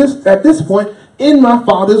be at this point in my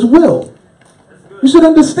Father's will. You should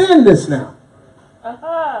understand this now.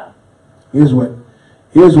 Here's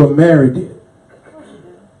what Mary did.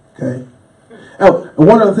 Okay. Oh, and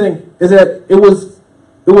one other thing is that it was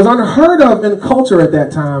unheard of in culture at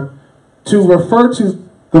that time to refer to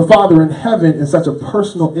the Father in heaven in such a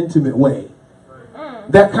personal, intimate way.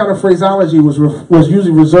 That kind of phraseology was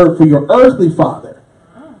usually reserved for your earthly father.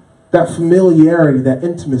 That familiarity, that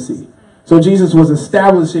intimacy. So Jesus was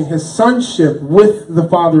establishing his sonship with the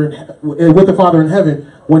Father in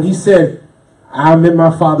heaven when he said, I'm in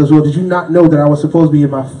my Father's will. Did you not know that I was supposed to be in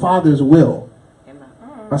my Father's will?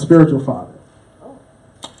 My spiritual father.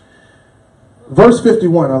 Verse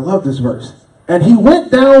 51, I love this verse. And he went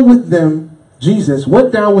down with them, Jesus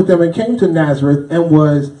went down with them and came to Nazareth and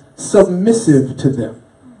was submissive to them.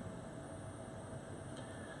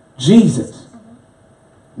 Jesus,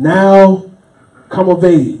 now come of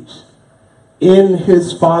age in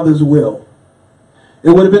his Father's will.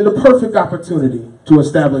 It would have been the perfect opportunity to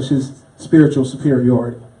establish his spiritual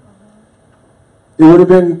superiority. It would have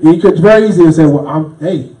been, he could very easily say, well, I'm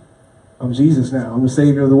Jesus now. I'm the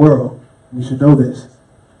Savior of the world. You should know this.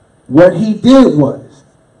 What he did was,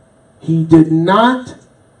 he did not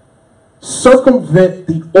circumvent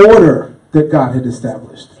the order that God had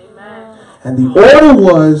established. Amen. And the order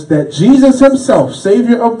was that Jesus himself,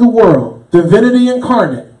 Savior of the world, divinity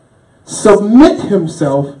incarnate, submit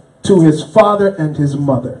himself to his father and his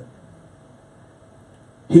mother.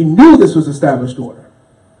 He knew this was established order.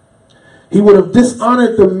 He would have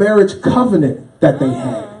dishonored the marriage covenant that they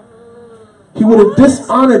had. He would have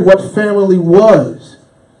dishonored what family was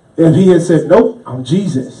if he had said, nope, I'm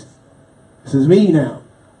Jesus. This is me now.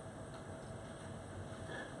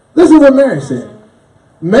 Listen to what Mary said.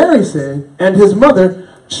 Mary said, and his mother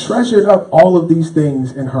treasured up all of these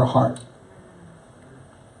things in her heart.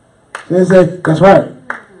 They said, that's right.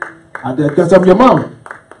 Because I'm your mama.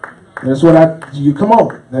 That's what you come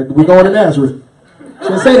on. We're going to Nazareth. She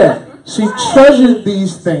didn't say that. She treasured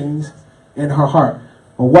these things in her heart.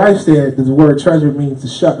 My wife said that the word treasure means to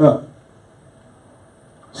shut up.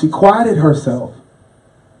 She quieted herself.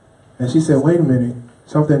 And she said, wait a minute.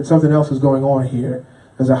 Something else is going on here.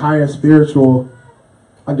 There's a higher spiritual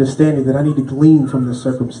understanding that I need to glean from this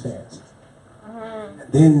circumstance.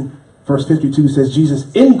 And then verse 52 says,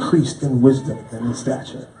 Jesus increased in wisdom and in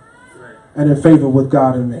stature and in favor with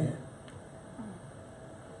God and man.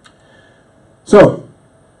 So,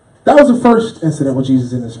 that was the first incident with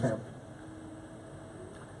Jesus and his family.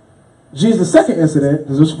 Jesus' second incident,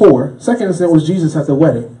 this was 4. Second incident was Jesus at the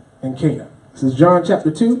wedding in Cana. This is John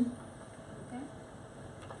chapter 2.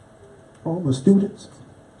 All the students.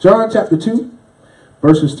 John chapter 2,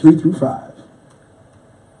 verses 3 through 5.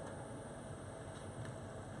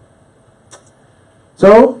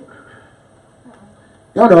 So,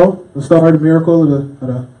 y'all know the story of the miracle of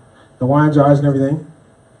the wine jars and everything.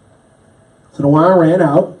 So the wine ran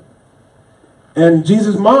out. And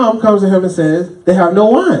Jesus' mom comes to him and says, they have no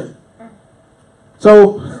wine.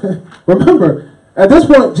 So, remember, at this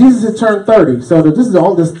point, Jesus had turned 30. So this is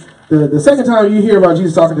the second time you hear about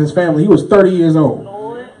Jesus talking to his family, he was 30 years old.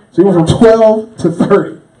 So he went from 12 to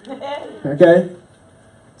 30. Okay?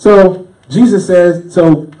 So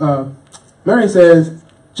Mary says,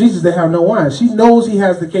 Jesus, they have no wine. She knows he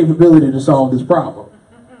has the capability to solve this problem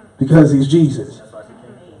because he's Jesus.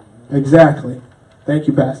 Exactly. Thank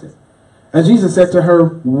you, Pastor. And Jesus said to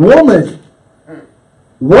her, woman,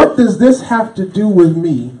 what does this have to do with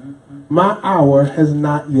me? my hour has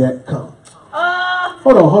not yet come.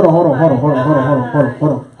 Hold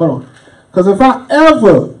on. Because if I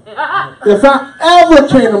ever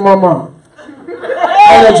came to my mom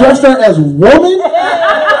and addressed her as woman,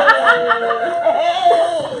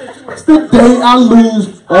 it's the day I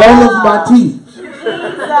lose all of my teeth.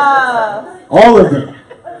 All of them.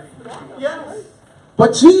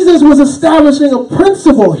 But Jesus was establishing a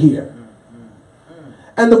principle here.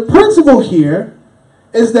 And the principle here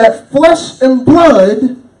is that flesh and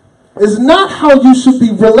blood is not how you should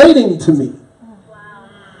be relating to me.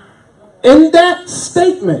 In that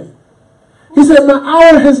statement, he said, my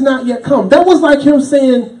hour has not yet come. That was like him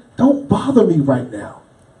saying, don't bother me right now.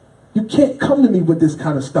 You can't come to me with this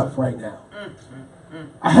kind of stuff right now.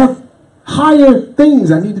 I have higher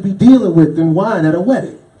things I need to be dealing with than wine at a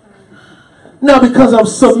wedding. Now, because I'm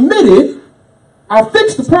submitted, I'll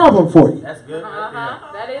fix the problem for you. That's good.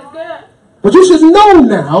 That is good. But you should know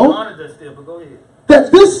now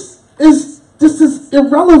that this is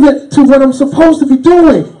irrelevant to what I'm supposed to be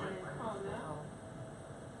doing.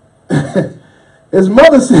 His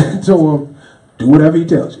mother said to him, do whatever he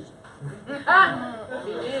tells you.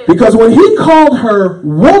 Because when he called her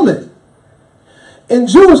woman, in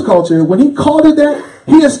Jewish culture, when he called her that,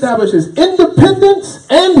 he established his independence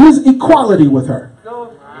and his equality with her.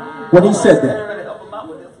 When he said that.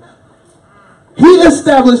 He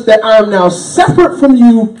established that I am now separate from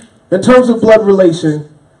you in terms of blood relation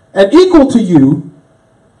and equal to you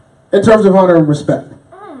in terms of honor and respect.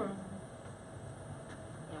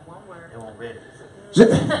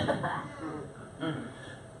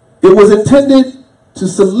 It was intended to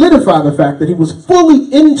solidify the fact that he was fully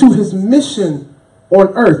into his mission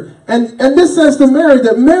on earth. And this says to Mary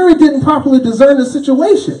that Mary didn't properly discern the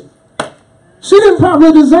situation. She didn't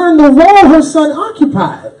properly discern the role her son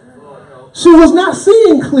occupied. She was not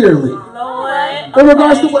seeing clearly in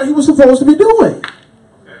regards to what he was supposed to be doing.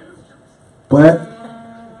 But,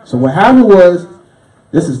 so what happened was,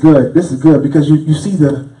 this is good because you see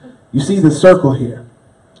the circle here.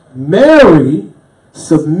 Mary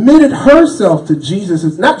submitted herself to Jesus,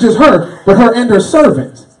 not just her, but her and her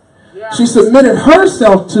servants. She submitted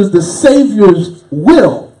herself to the Savior's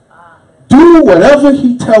will. Do whatever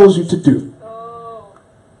he tells you to do.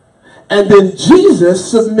 And then Jesus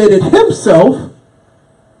submitted himself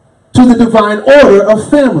to the divine order of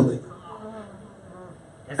family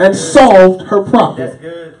and solved her problem.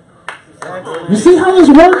 You see how this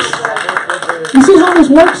works? You see how this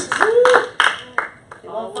works?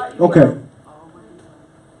 Okay.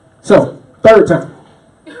 So, third time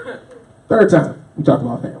we talk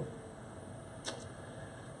about family.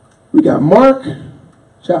 We got Mark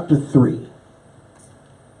chapter 3,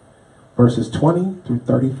 verses 20 through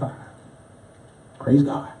 35. Praise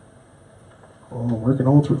God. Oh, working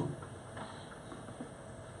on through.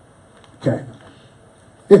 Okay.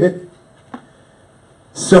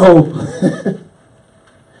 So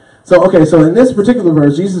in this particular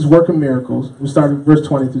verse, Jesus is working miracles. We start at verse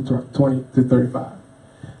 20 through 35.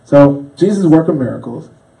 So Jesus is working miracles.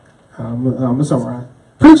 I'm going to summarize.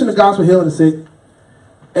 Preaching the gospel, healing the sick.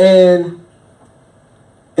 And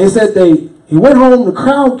it said he went home, the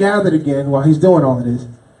crowd gathered again while he's doing all of this.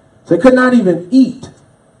 So he could not even eat.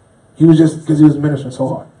 He was just, because he was ministering so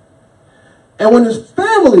hard. And when his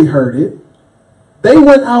family heard it, they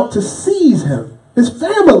went out to seize him. His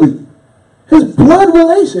family, his blood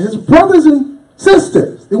relation, his brothers and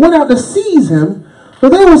sisters. They went out to seize him, but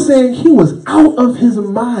they were saying he was out of his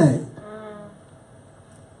mind.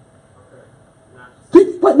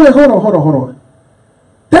 Wait, hold on.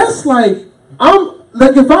 That's like, if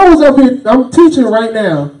I was up here, I'm teaching right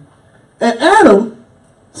now, and Adam,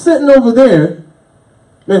 sitting over there,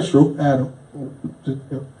 minstrel, Adam,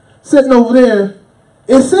 sitting over there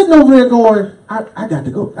going, I got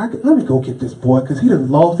to go. Let me go get this boy, because he done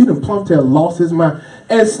plumb tail lost his mind,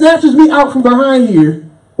 and snatches me out from behind here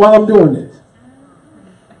while I'm doing this.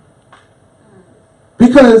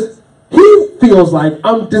 Because he feels like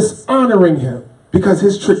I'm dishonoring him, because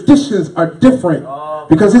his traditions are different.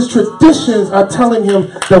 Because his traditions are telling him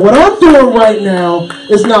that what I'm doing right now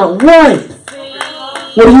is not right.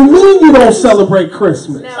 What do you mean you don't celebrate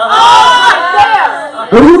Christmas?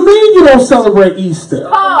 What do you mean you don't celebrate Easter?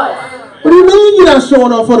 What do you mean you're not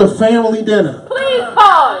showing up for the family dinner? Please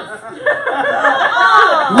pause.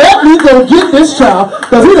 Let me go get this child,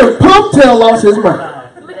 because he done pump tail lost his mind.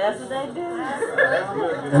 That's what they do.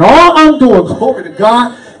 And all I'm doing, glory to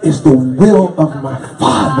God, is the will of my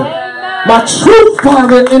Father. My true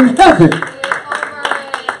Father in heaven.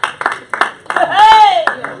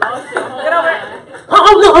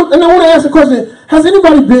 and I want to ask the question: has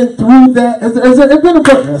anybody been through that? Has there been a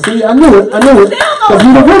person? See, I knew it. Because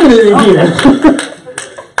we were women in here.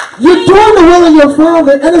 You're doing the will of your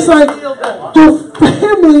Father, and it's like your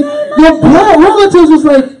family, your blood relatives was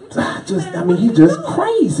like, he's just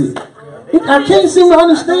crazy. I can't seem to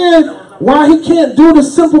understand why he can't do the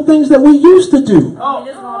simple things that we used to do.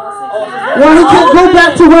 Why he can't go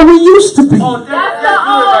back to where we used to be.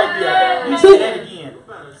 See,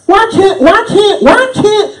 why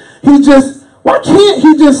can't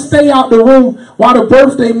he just stay out the room while the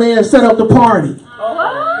birthday man set up the party?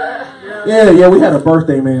 Yeah, we had a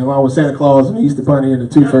birthday man along with Santa Claus and the Easter Bunny and the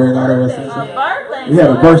Tooth Fairy and all the rest of it. We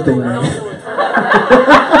had a birthday man.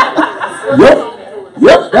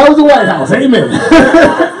 Yep, that was the White House. Amen.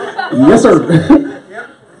 Yes, sir.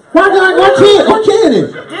 Why can't it?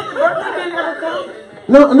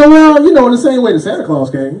 No, well, in the same way that Santa Claus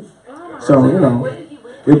came. So,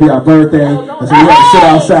 it'd be our birthday, and so we had to sit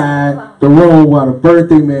outside the room while the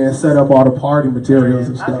birthday man set up all the party materials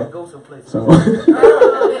and stuff. So,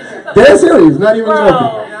 dead serious, not even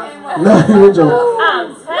joking. Not even joking.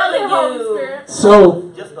 I'm telling you.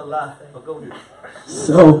 So, just a lie.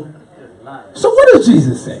 So what does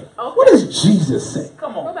Jesus say? What does Jesus say?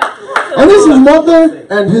 Come on. And his mother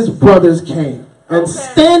and his brothers came. And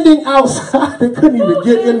standing outside, they couldn't even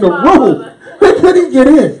get in the room. They couldn't get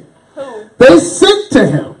in. They sent to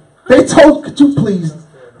him. They told, could you please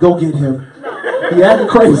go get him? He acting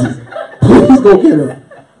crazy. Please go get him.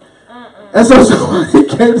 And so somebody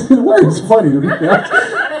came to the word. It's funny to me.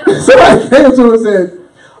 Somebody came to him and said,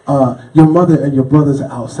 your mother and your brothers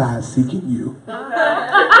are outside seeking you.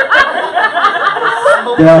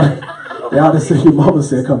 They ought to say, your mama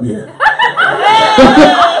said, come here.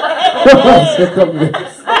 Said, come here.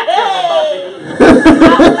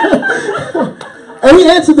 And he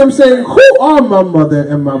answered them saying, who are my mother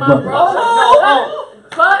and my brothers?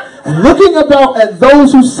 And looking about at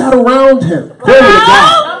those who sat around him, glory to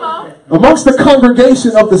God, amongst the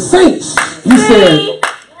congregation of the saints, he said,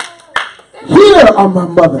 here are my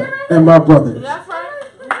mother and my brothers.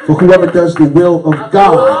 For whoever does the will of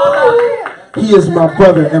God, he is my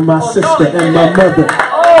brother and my sister and my mother.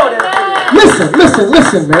 Listen,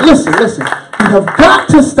 man. Listen. We have got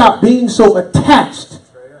to stop being so attached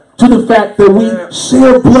to the fact that we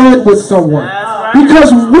share blood with someone.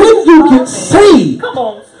 Because when you get saved,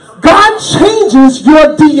 God changes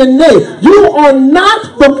your DNA. You are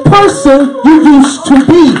not the person you used to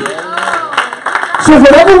be. So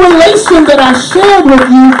whatever relation that I shared with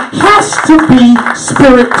you has to be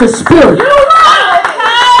spirit to spirit.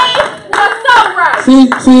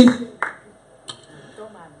 See?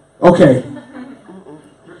 Okay.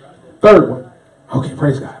 Third one. Okay,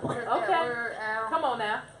 praise God. Okay. Come on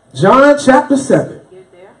now. John chapter 7.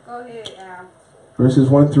 Get there. Go ahead, Al. Verses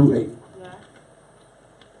 1 through 8.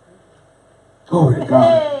 Glory to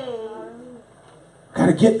God. We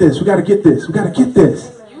gotta get this. We gotta get this. You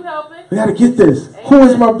helping? We gotta get this. Who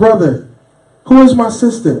is my brother? Who is my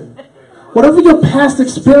sister? Whatever your past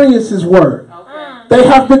experiences were, they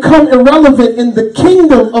have become irrelevant in the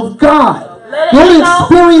kingdom of God. The only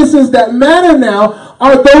experiences that matter now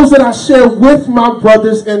are those that I share with my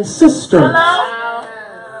brothers and sisters.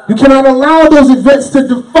 You cannot allow those events to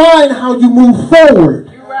define how you move forward.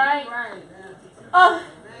 You're right.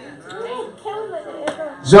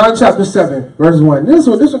 John chapter 7, verse 1. This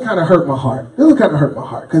one kind of hurt my heart.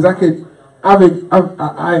 Because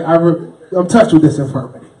I'm touched with this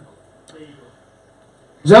infirmity.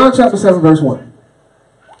 John chapter 7, verse 1.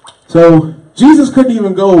 So Jesus couldn't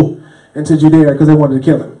even go into Judea because they wanted to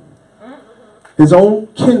kill him. His own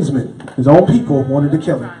kinsmen, his own people wanted to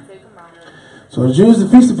kill him. So the Jews, the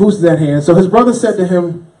Feast of Booths is at hand. So his brother said to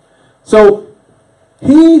him,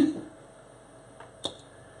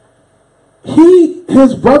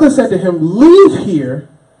 his brother said to him, leave here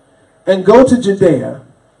and go to Judea,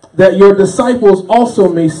 that your disciples also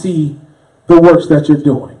may see the works that you're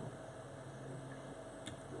doing.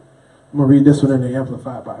 I'm going to read this one in the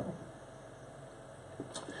Amplified Bible.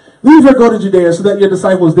 Leave here, go to Judea, so that your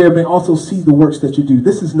disciples there may also see the works that you do.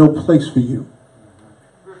 This is no place for you.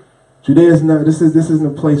 Judea is not, this isn't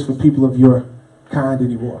a place for people of your kind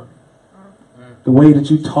anymore. The way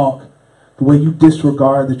that you talk, the way you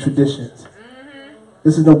disregard the traditions.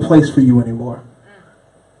 This is no place for you anymore.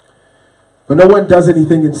 But no one does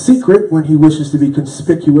anything in secret when he wishes to be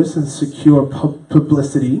conspicuous and secure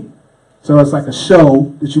publicity. So it's like a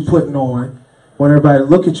show that you're putting on. Want everybody to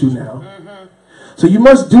look at you now. So you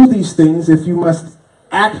must do these things if you must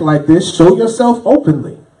act like this. Show yourself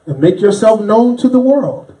openly and make yourself known to the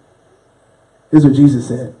world. Here's what Jesus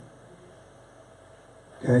said.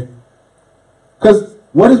 Okay? Because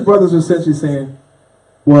what his brothers were essentially saying,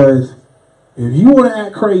 was, if you want to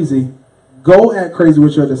act crazy, go act crazy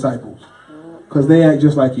with your disciples. Because they act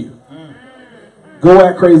just like you. Go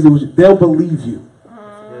act crazy with you. They'll believe you.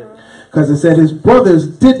 Because it said his brothers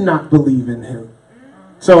did not believe in him.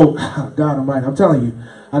 So, God Almighty, I'm telling you,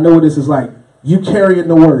 I know what this is like. You carrying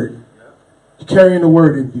the word. You're carrying the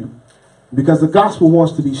word in you. Because the gospel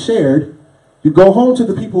wants to be shared, you go home to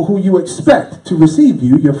the people who you expect to receive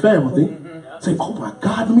you, your family. Say, oh my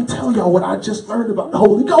God, let me tell y'all what I just learned about the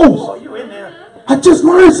Holy Ghost. Oh, you in there. I just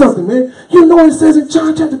learned something, man. You know it says in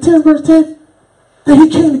John chapter 10, verse 10, that he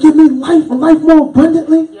came to give me life and life more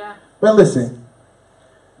abundantly. Yeah. Well, listen,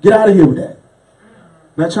 get out of here with that.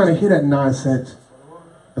 I'm not trying to hear that nonsense.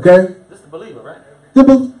 Okay? This is the believer, right?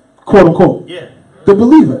 The quote unquote. Yeah. The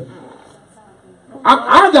believer.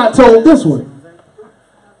 I got told this one.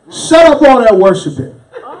 Shut up all that worshiping.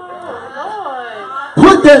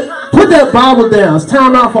 Put that Bible down. It's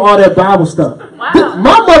time out for all that Bible stuff. Wow.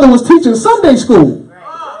 My mother was teaching Sunday school.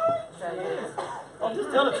 Oh,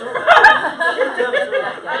 just tell the truth. Just tell the truth.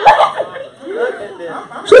 Look at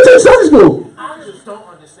this. She teach Sunday school. I just don't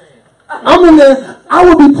understand. I'm in there. I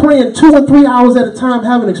would be praying 2 or 3 hours at a time,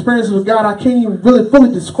 having experiences with God I can't even really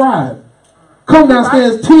fully describe. Come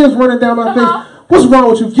downstairs, tears running down my face. What's wrong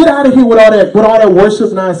with you? Get out of here with all that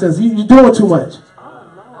worship nonsense. You're doing too much.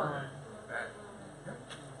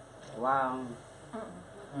 Wow.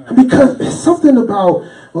 Because it's something about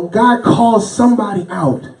when God calls somebody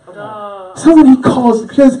out. Somebody he calls,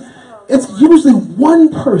 because it's usually one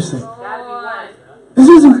person. It's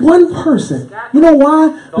usually one person. You know why?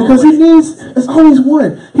 Because it's always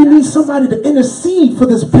one. He needs somebody to intercede for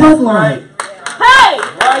this bloodline. Hey!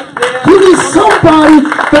 Right there. He needs somebody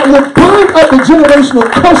that will bind up the generational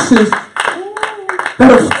curses that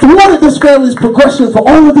have thwarted this family's progression for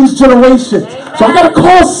all of these generations. So I got to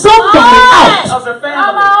call somebody out. Of the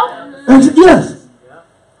family. And yes.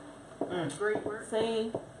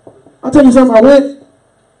 I'll tell you something. I went.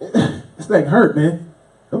 This thing hurt, man.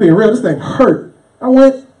 I'm being real. This thing hurt. I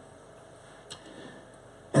went.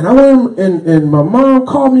 And and my mom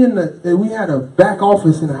called me and we had a back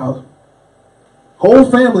office in the house. Whole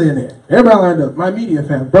family in there. Everybody lined up. My immediate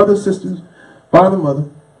family. Brothers, sisters, father, mother.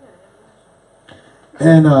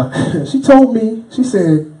 And she told me, she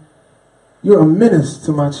said, you're a menace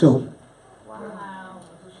to my children. Wow.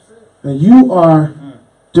 And you are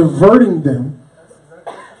diverting them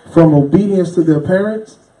from obedience to their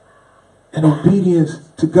parents and obedience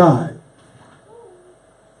to God.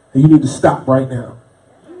 And you need to stop right now.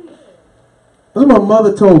 That's what my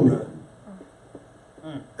mother told me.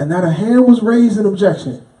 And not a hand was raised in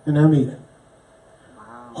objection in that meeting.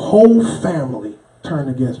 Whole family turned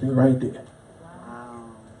against me right there.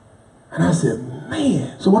 And I said,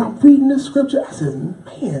 man. So when I'm reading this scripture, I said,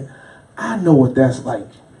 man, I know what that's like.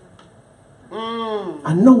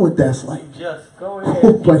 I know what that's like. Just go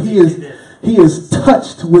ahead. But he is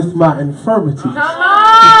touched with my infirmities. Come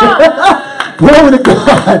on! Glory to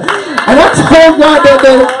God. And I told God that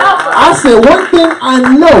day, I said, one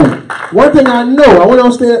thing I know, I went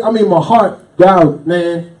upstairs, my heart, God,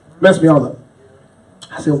 man, messed me all up.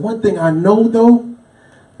 I said, one thing I know though,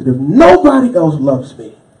 that if nobody else loves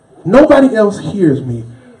me, nobody else hears me,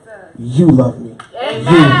 you love me. Amen.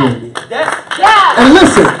 You hear me. Yes. And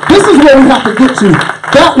listen, this is where we have to get to.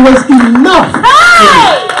 That was enough.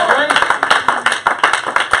 Hey!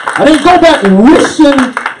 I didn't go back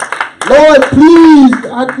wishing, Lord, please.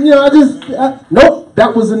 Nope,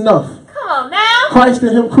 that was enough. Come on now. Christ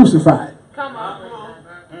and him crucified. Come on.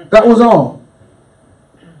 That was all.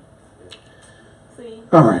 See?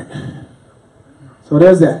 All right. So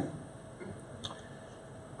there's that.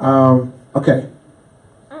 Okay.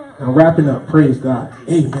 I'm wrapping up. Praise God.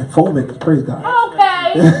 Amen. 4 minutes. Praise God.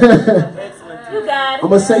 Okay. Excellent. You got it. I'm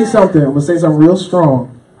going to say something. I'm going to say something real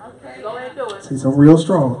strong. Okay. Go ahead and do it. Say something real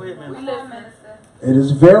strong. We live, minister. It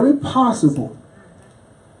is very possible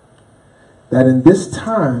that in this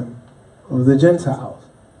time of the Gentiles,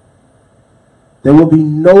 there will be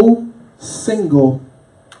no single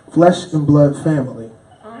flesh and blood family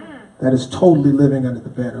that is totally living under the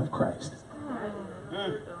banner of Christ.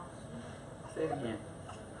 Say it again.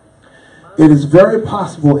 It is very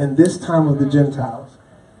possible in this time of the Gentiles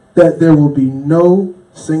that there will be no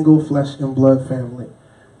single flesh and blood family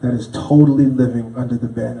that is totally living under the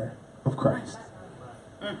banner of Christ.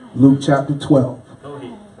 Luke chapter 12,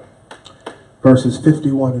 verses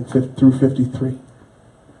 51 through 53.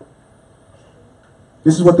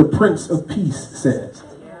 This is what the Prince of Peace says.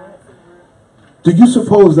 Do you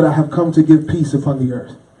suppose that I have come to give peace upon the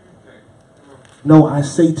earth? No, I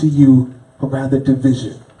say to you, but rather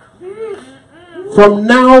division. From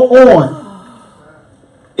now on,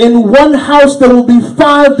 In one house there will be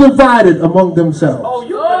 5 divided among themselves. Oh,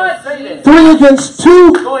 you better say that. 3 against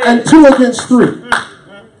 2 and 2 against 3.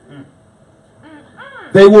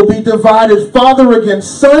 They will be divided, father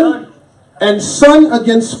against son, and son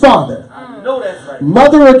against father. I know that's right.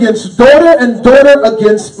 Mother against daughter, and daughter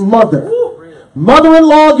against mother.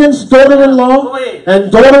 Mother-in-law against daughter-in-law,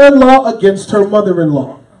 and daughter-in-law against her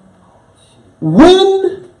mother-in-law.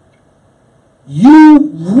 When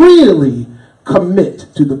you really commit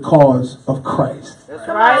to the cause of Christ. That's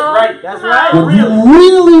right. That's right. When you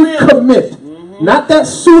really commit, not that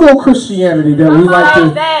pseudo-Christianity that we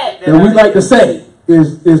like to say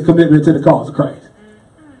is commitment to the cause of Christ.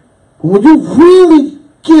 When you really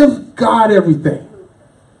give God everything,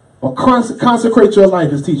 or consecrate your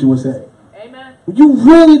life, as teacher was saying. Amen. When you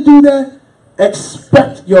really do that,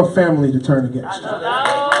 expect your family to turn against you.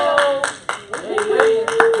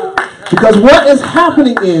 Because what is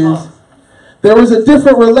happening is, there is a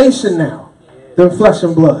different relation now than flesh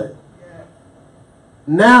and blood.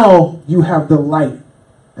 Now you have the light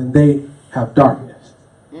and they have darkness.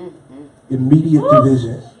 Immediate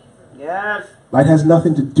division. Yes. Light has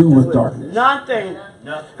nothing to do with darkness. Nothing.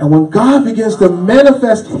 And when God begins to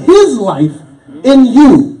manifest his life in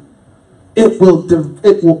you, it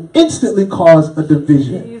will instantly cause a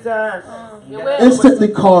division. Jesus. Instantly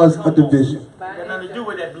cause a division. Got nothing to do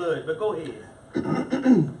with that blood, but go ahead.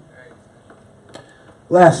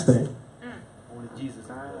 Last thing. Only Jesus.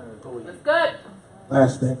 Go ahead. That's good.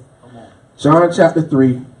 Last thing. John chapter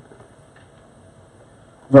 3,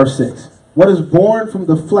 verse 6. What is born from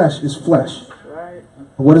the flesh is flesh. Right.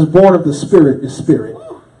 And what is born of the spirit is spirit.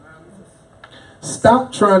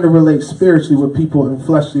 Stop trying to relate spiritually with people in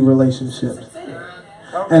fleshly relationships.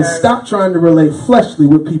 And stop trying to relate fleshly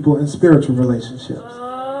with people in spiritual relationships.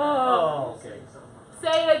 Oh, okay.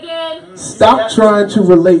 Say it again. Stop trying to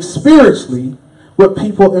relate spiritually with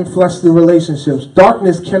people in fleshly relationships.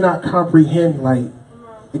 Darkness cannot comprehend light.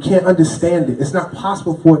 It can't understand it. It's not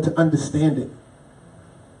possible for it to understand it.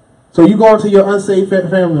 So you go into your unsaved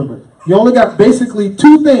family members. You only got basically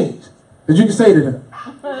 2 things that you can say to them.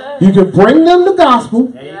 You can bring them the gospel.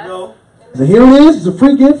 There you go. So here it is. It's a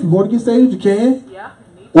free gift. If you want to get saved, you can. Yeah.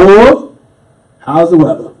 Or, how's the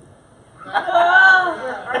weather?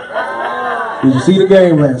 Did you see the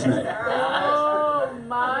game last night? Oh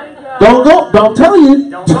my God. Don't tell you.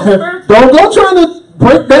 Don't go trying to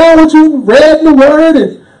break down what you read in the word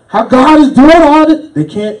and how God is doing all it. They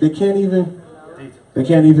can't even.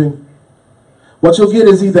 What you'll get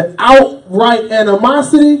is either outright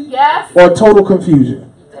animosity or total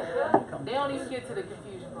confusion. They don't even get to the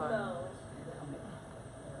confusion part.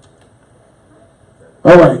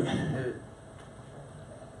 All right.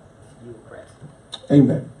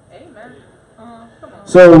 Amen. Amen. Come on.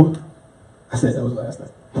 So, I said that was last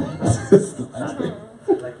night. This is the last thing.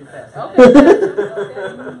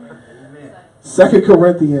 Okay. 2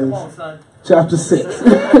 Corinthians chapter 6.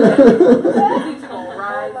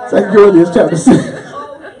 2 Corinthians chapter 6.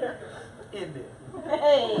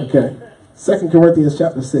 Okay. 2 Corinthians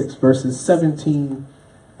chapter 6, verses 17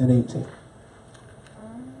 and 18.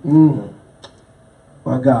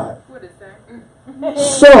 My God. What is that?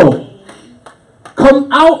 So,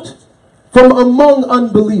 come out from among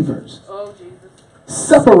unbelievers. Oh, Jesus.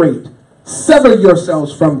 Sever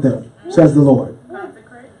yourselves from them, says the Lord.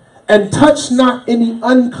 Consecrate. And touch not any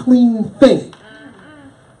unclean thing.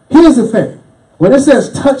 Here's the thing. When it says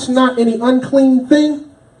touch not any unclean thing,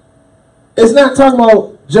 it's not talking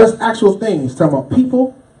about just actual things. It's talking about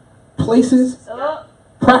people, places,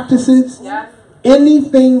 practices,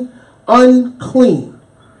 anything unclean.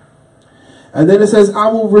 And then it says, I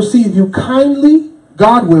will receive you kindly,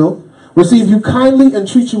 God will receive you kindly and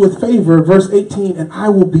treat you with favor. Verse 18, and I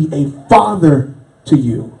will be a father to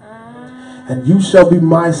you. And you shall be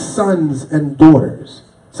my sons and daughters,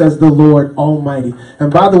 says the Lord Almighty.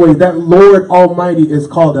 And by the way, that Lord Almighty is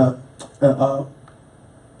called a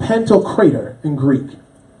Pantocrator in Greek,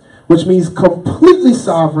 which means completely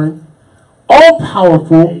sovereign,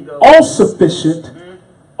 all-powerful, all-sufficient,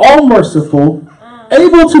 all-merciful,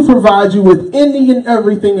 able to provide you with any and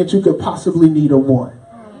everything that you could possibly need or want.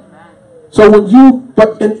 So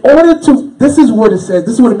but in order to, this is what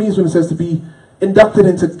it means when it says to be inducted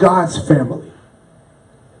into God's family.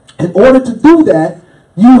 In order to do that,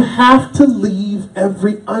 you have to leave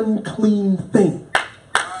every unclean thing.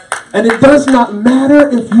 And it does not matter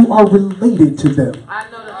if you are related to them. I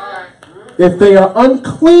know that's right. If they are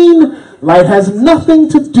unclean, light has nothing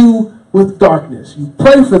to do with darkness. You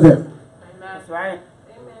pray for them. That's right.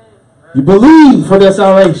 You believe for their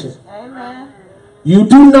salvation. Amen. You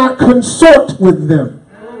do not consort with them.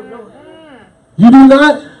 You do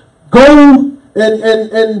not go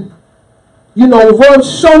and you know, rub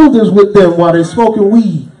shoulders with them while they're smoking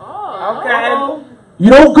weed. Okay. You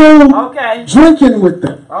don't go Okay. drinking with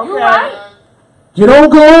them. Okay. You don't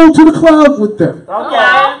go to the club with them.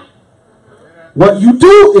 Okay. What you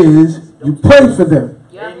do is you pray for them.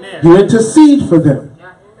 Amen. You intercede for them.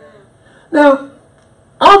 Now,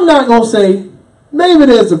 I'm not going to say, maybe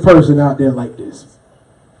there's a person out there like this.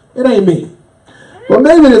 It ain't me. But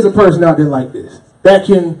maybe there's a person out there like this that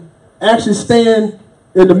can actually stand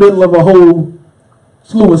in the middle of a whole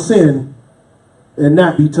slew of sin and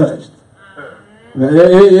not be touched.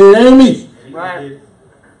 It ain't me. Right.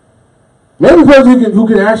 Maybe a person who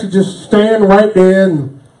can actually just stand right there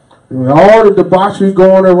and all the debauchery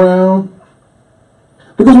going around.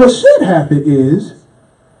 Because what should happen is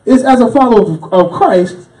as a follower of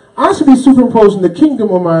Christ, I should be superimposing the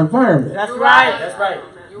kingdom on my environment. That's right. That's right.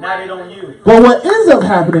 Now they don't use. But what ends up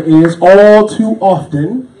happening is, all too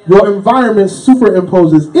often, your environment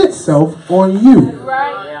superimposes itself on you.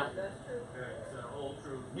 Right. Yeah.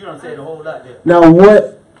 You don't say the whole lot there. Now,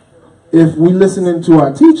 what if we listening to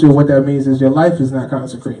our teacher? What that means is your life is not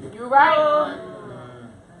consecrated. You're right.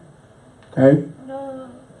 Okay.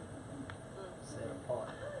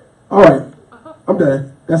 All right. I'm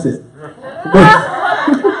done. That's it. I'm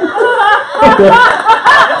done.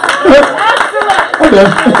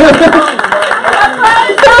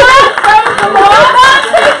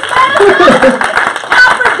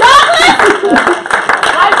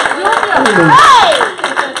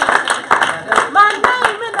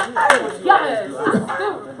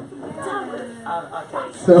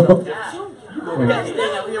 So,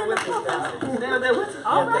 Stand up here with us, guys. Stand up there with us.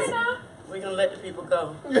 All right now. We're going to let the people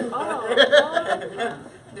go.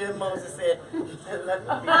 Then Moses said, let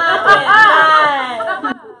the people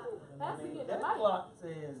go.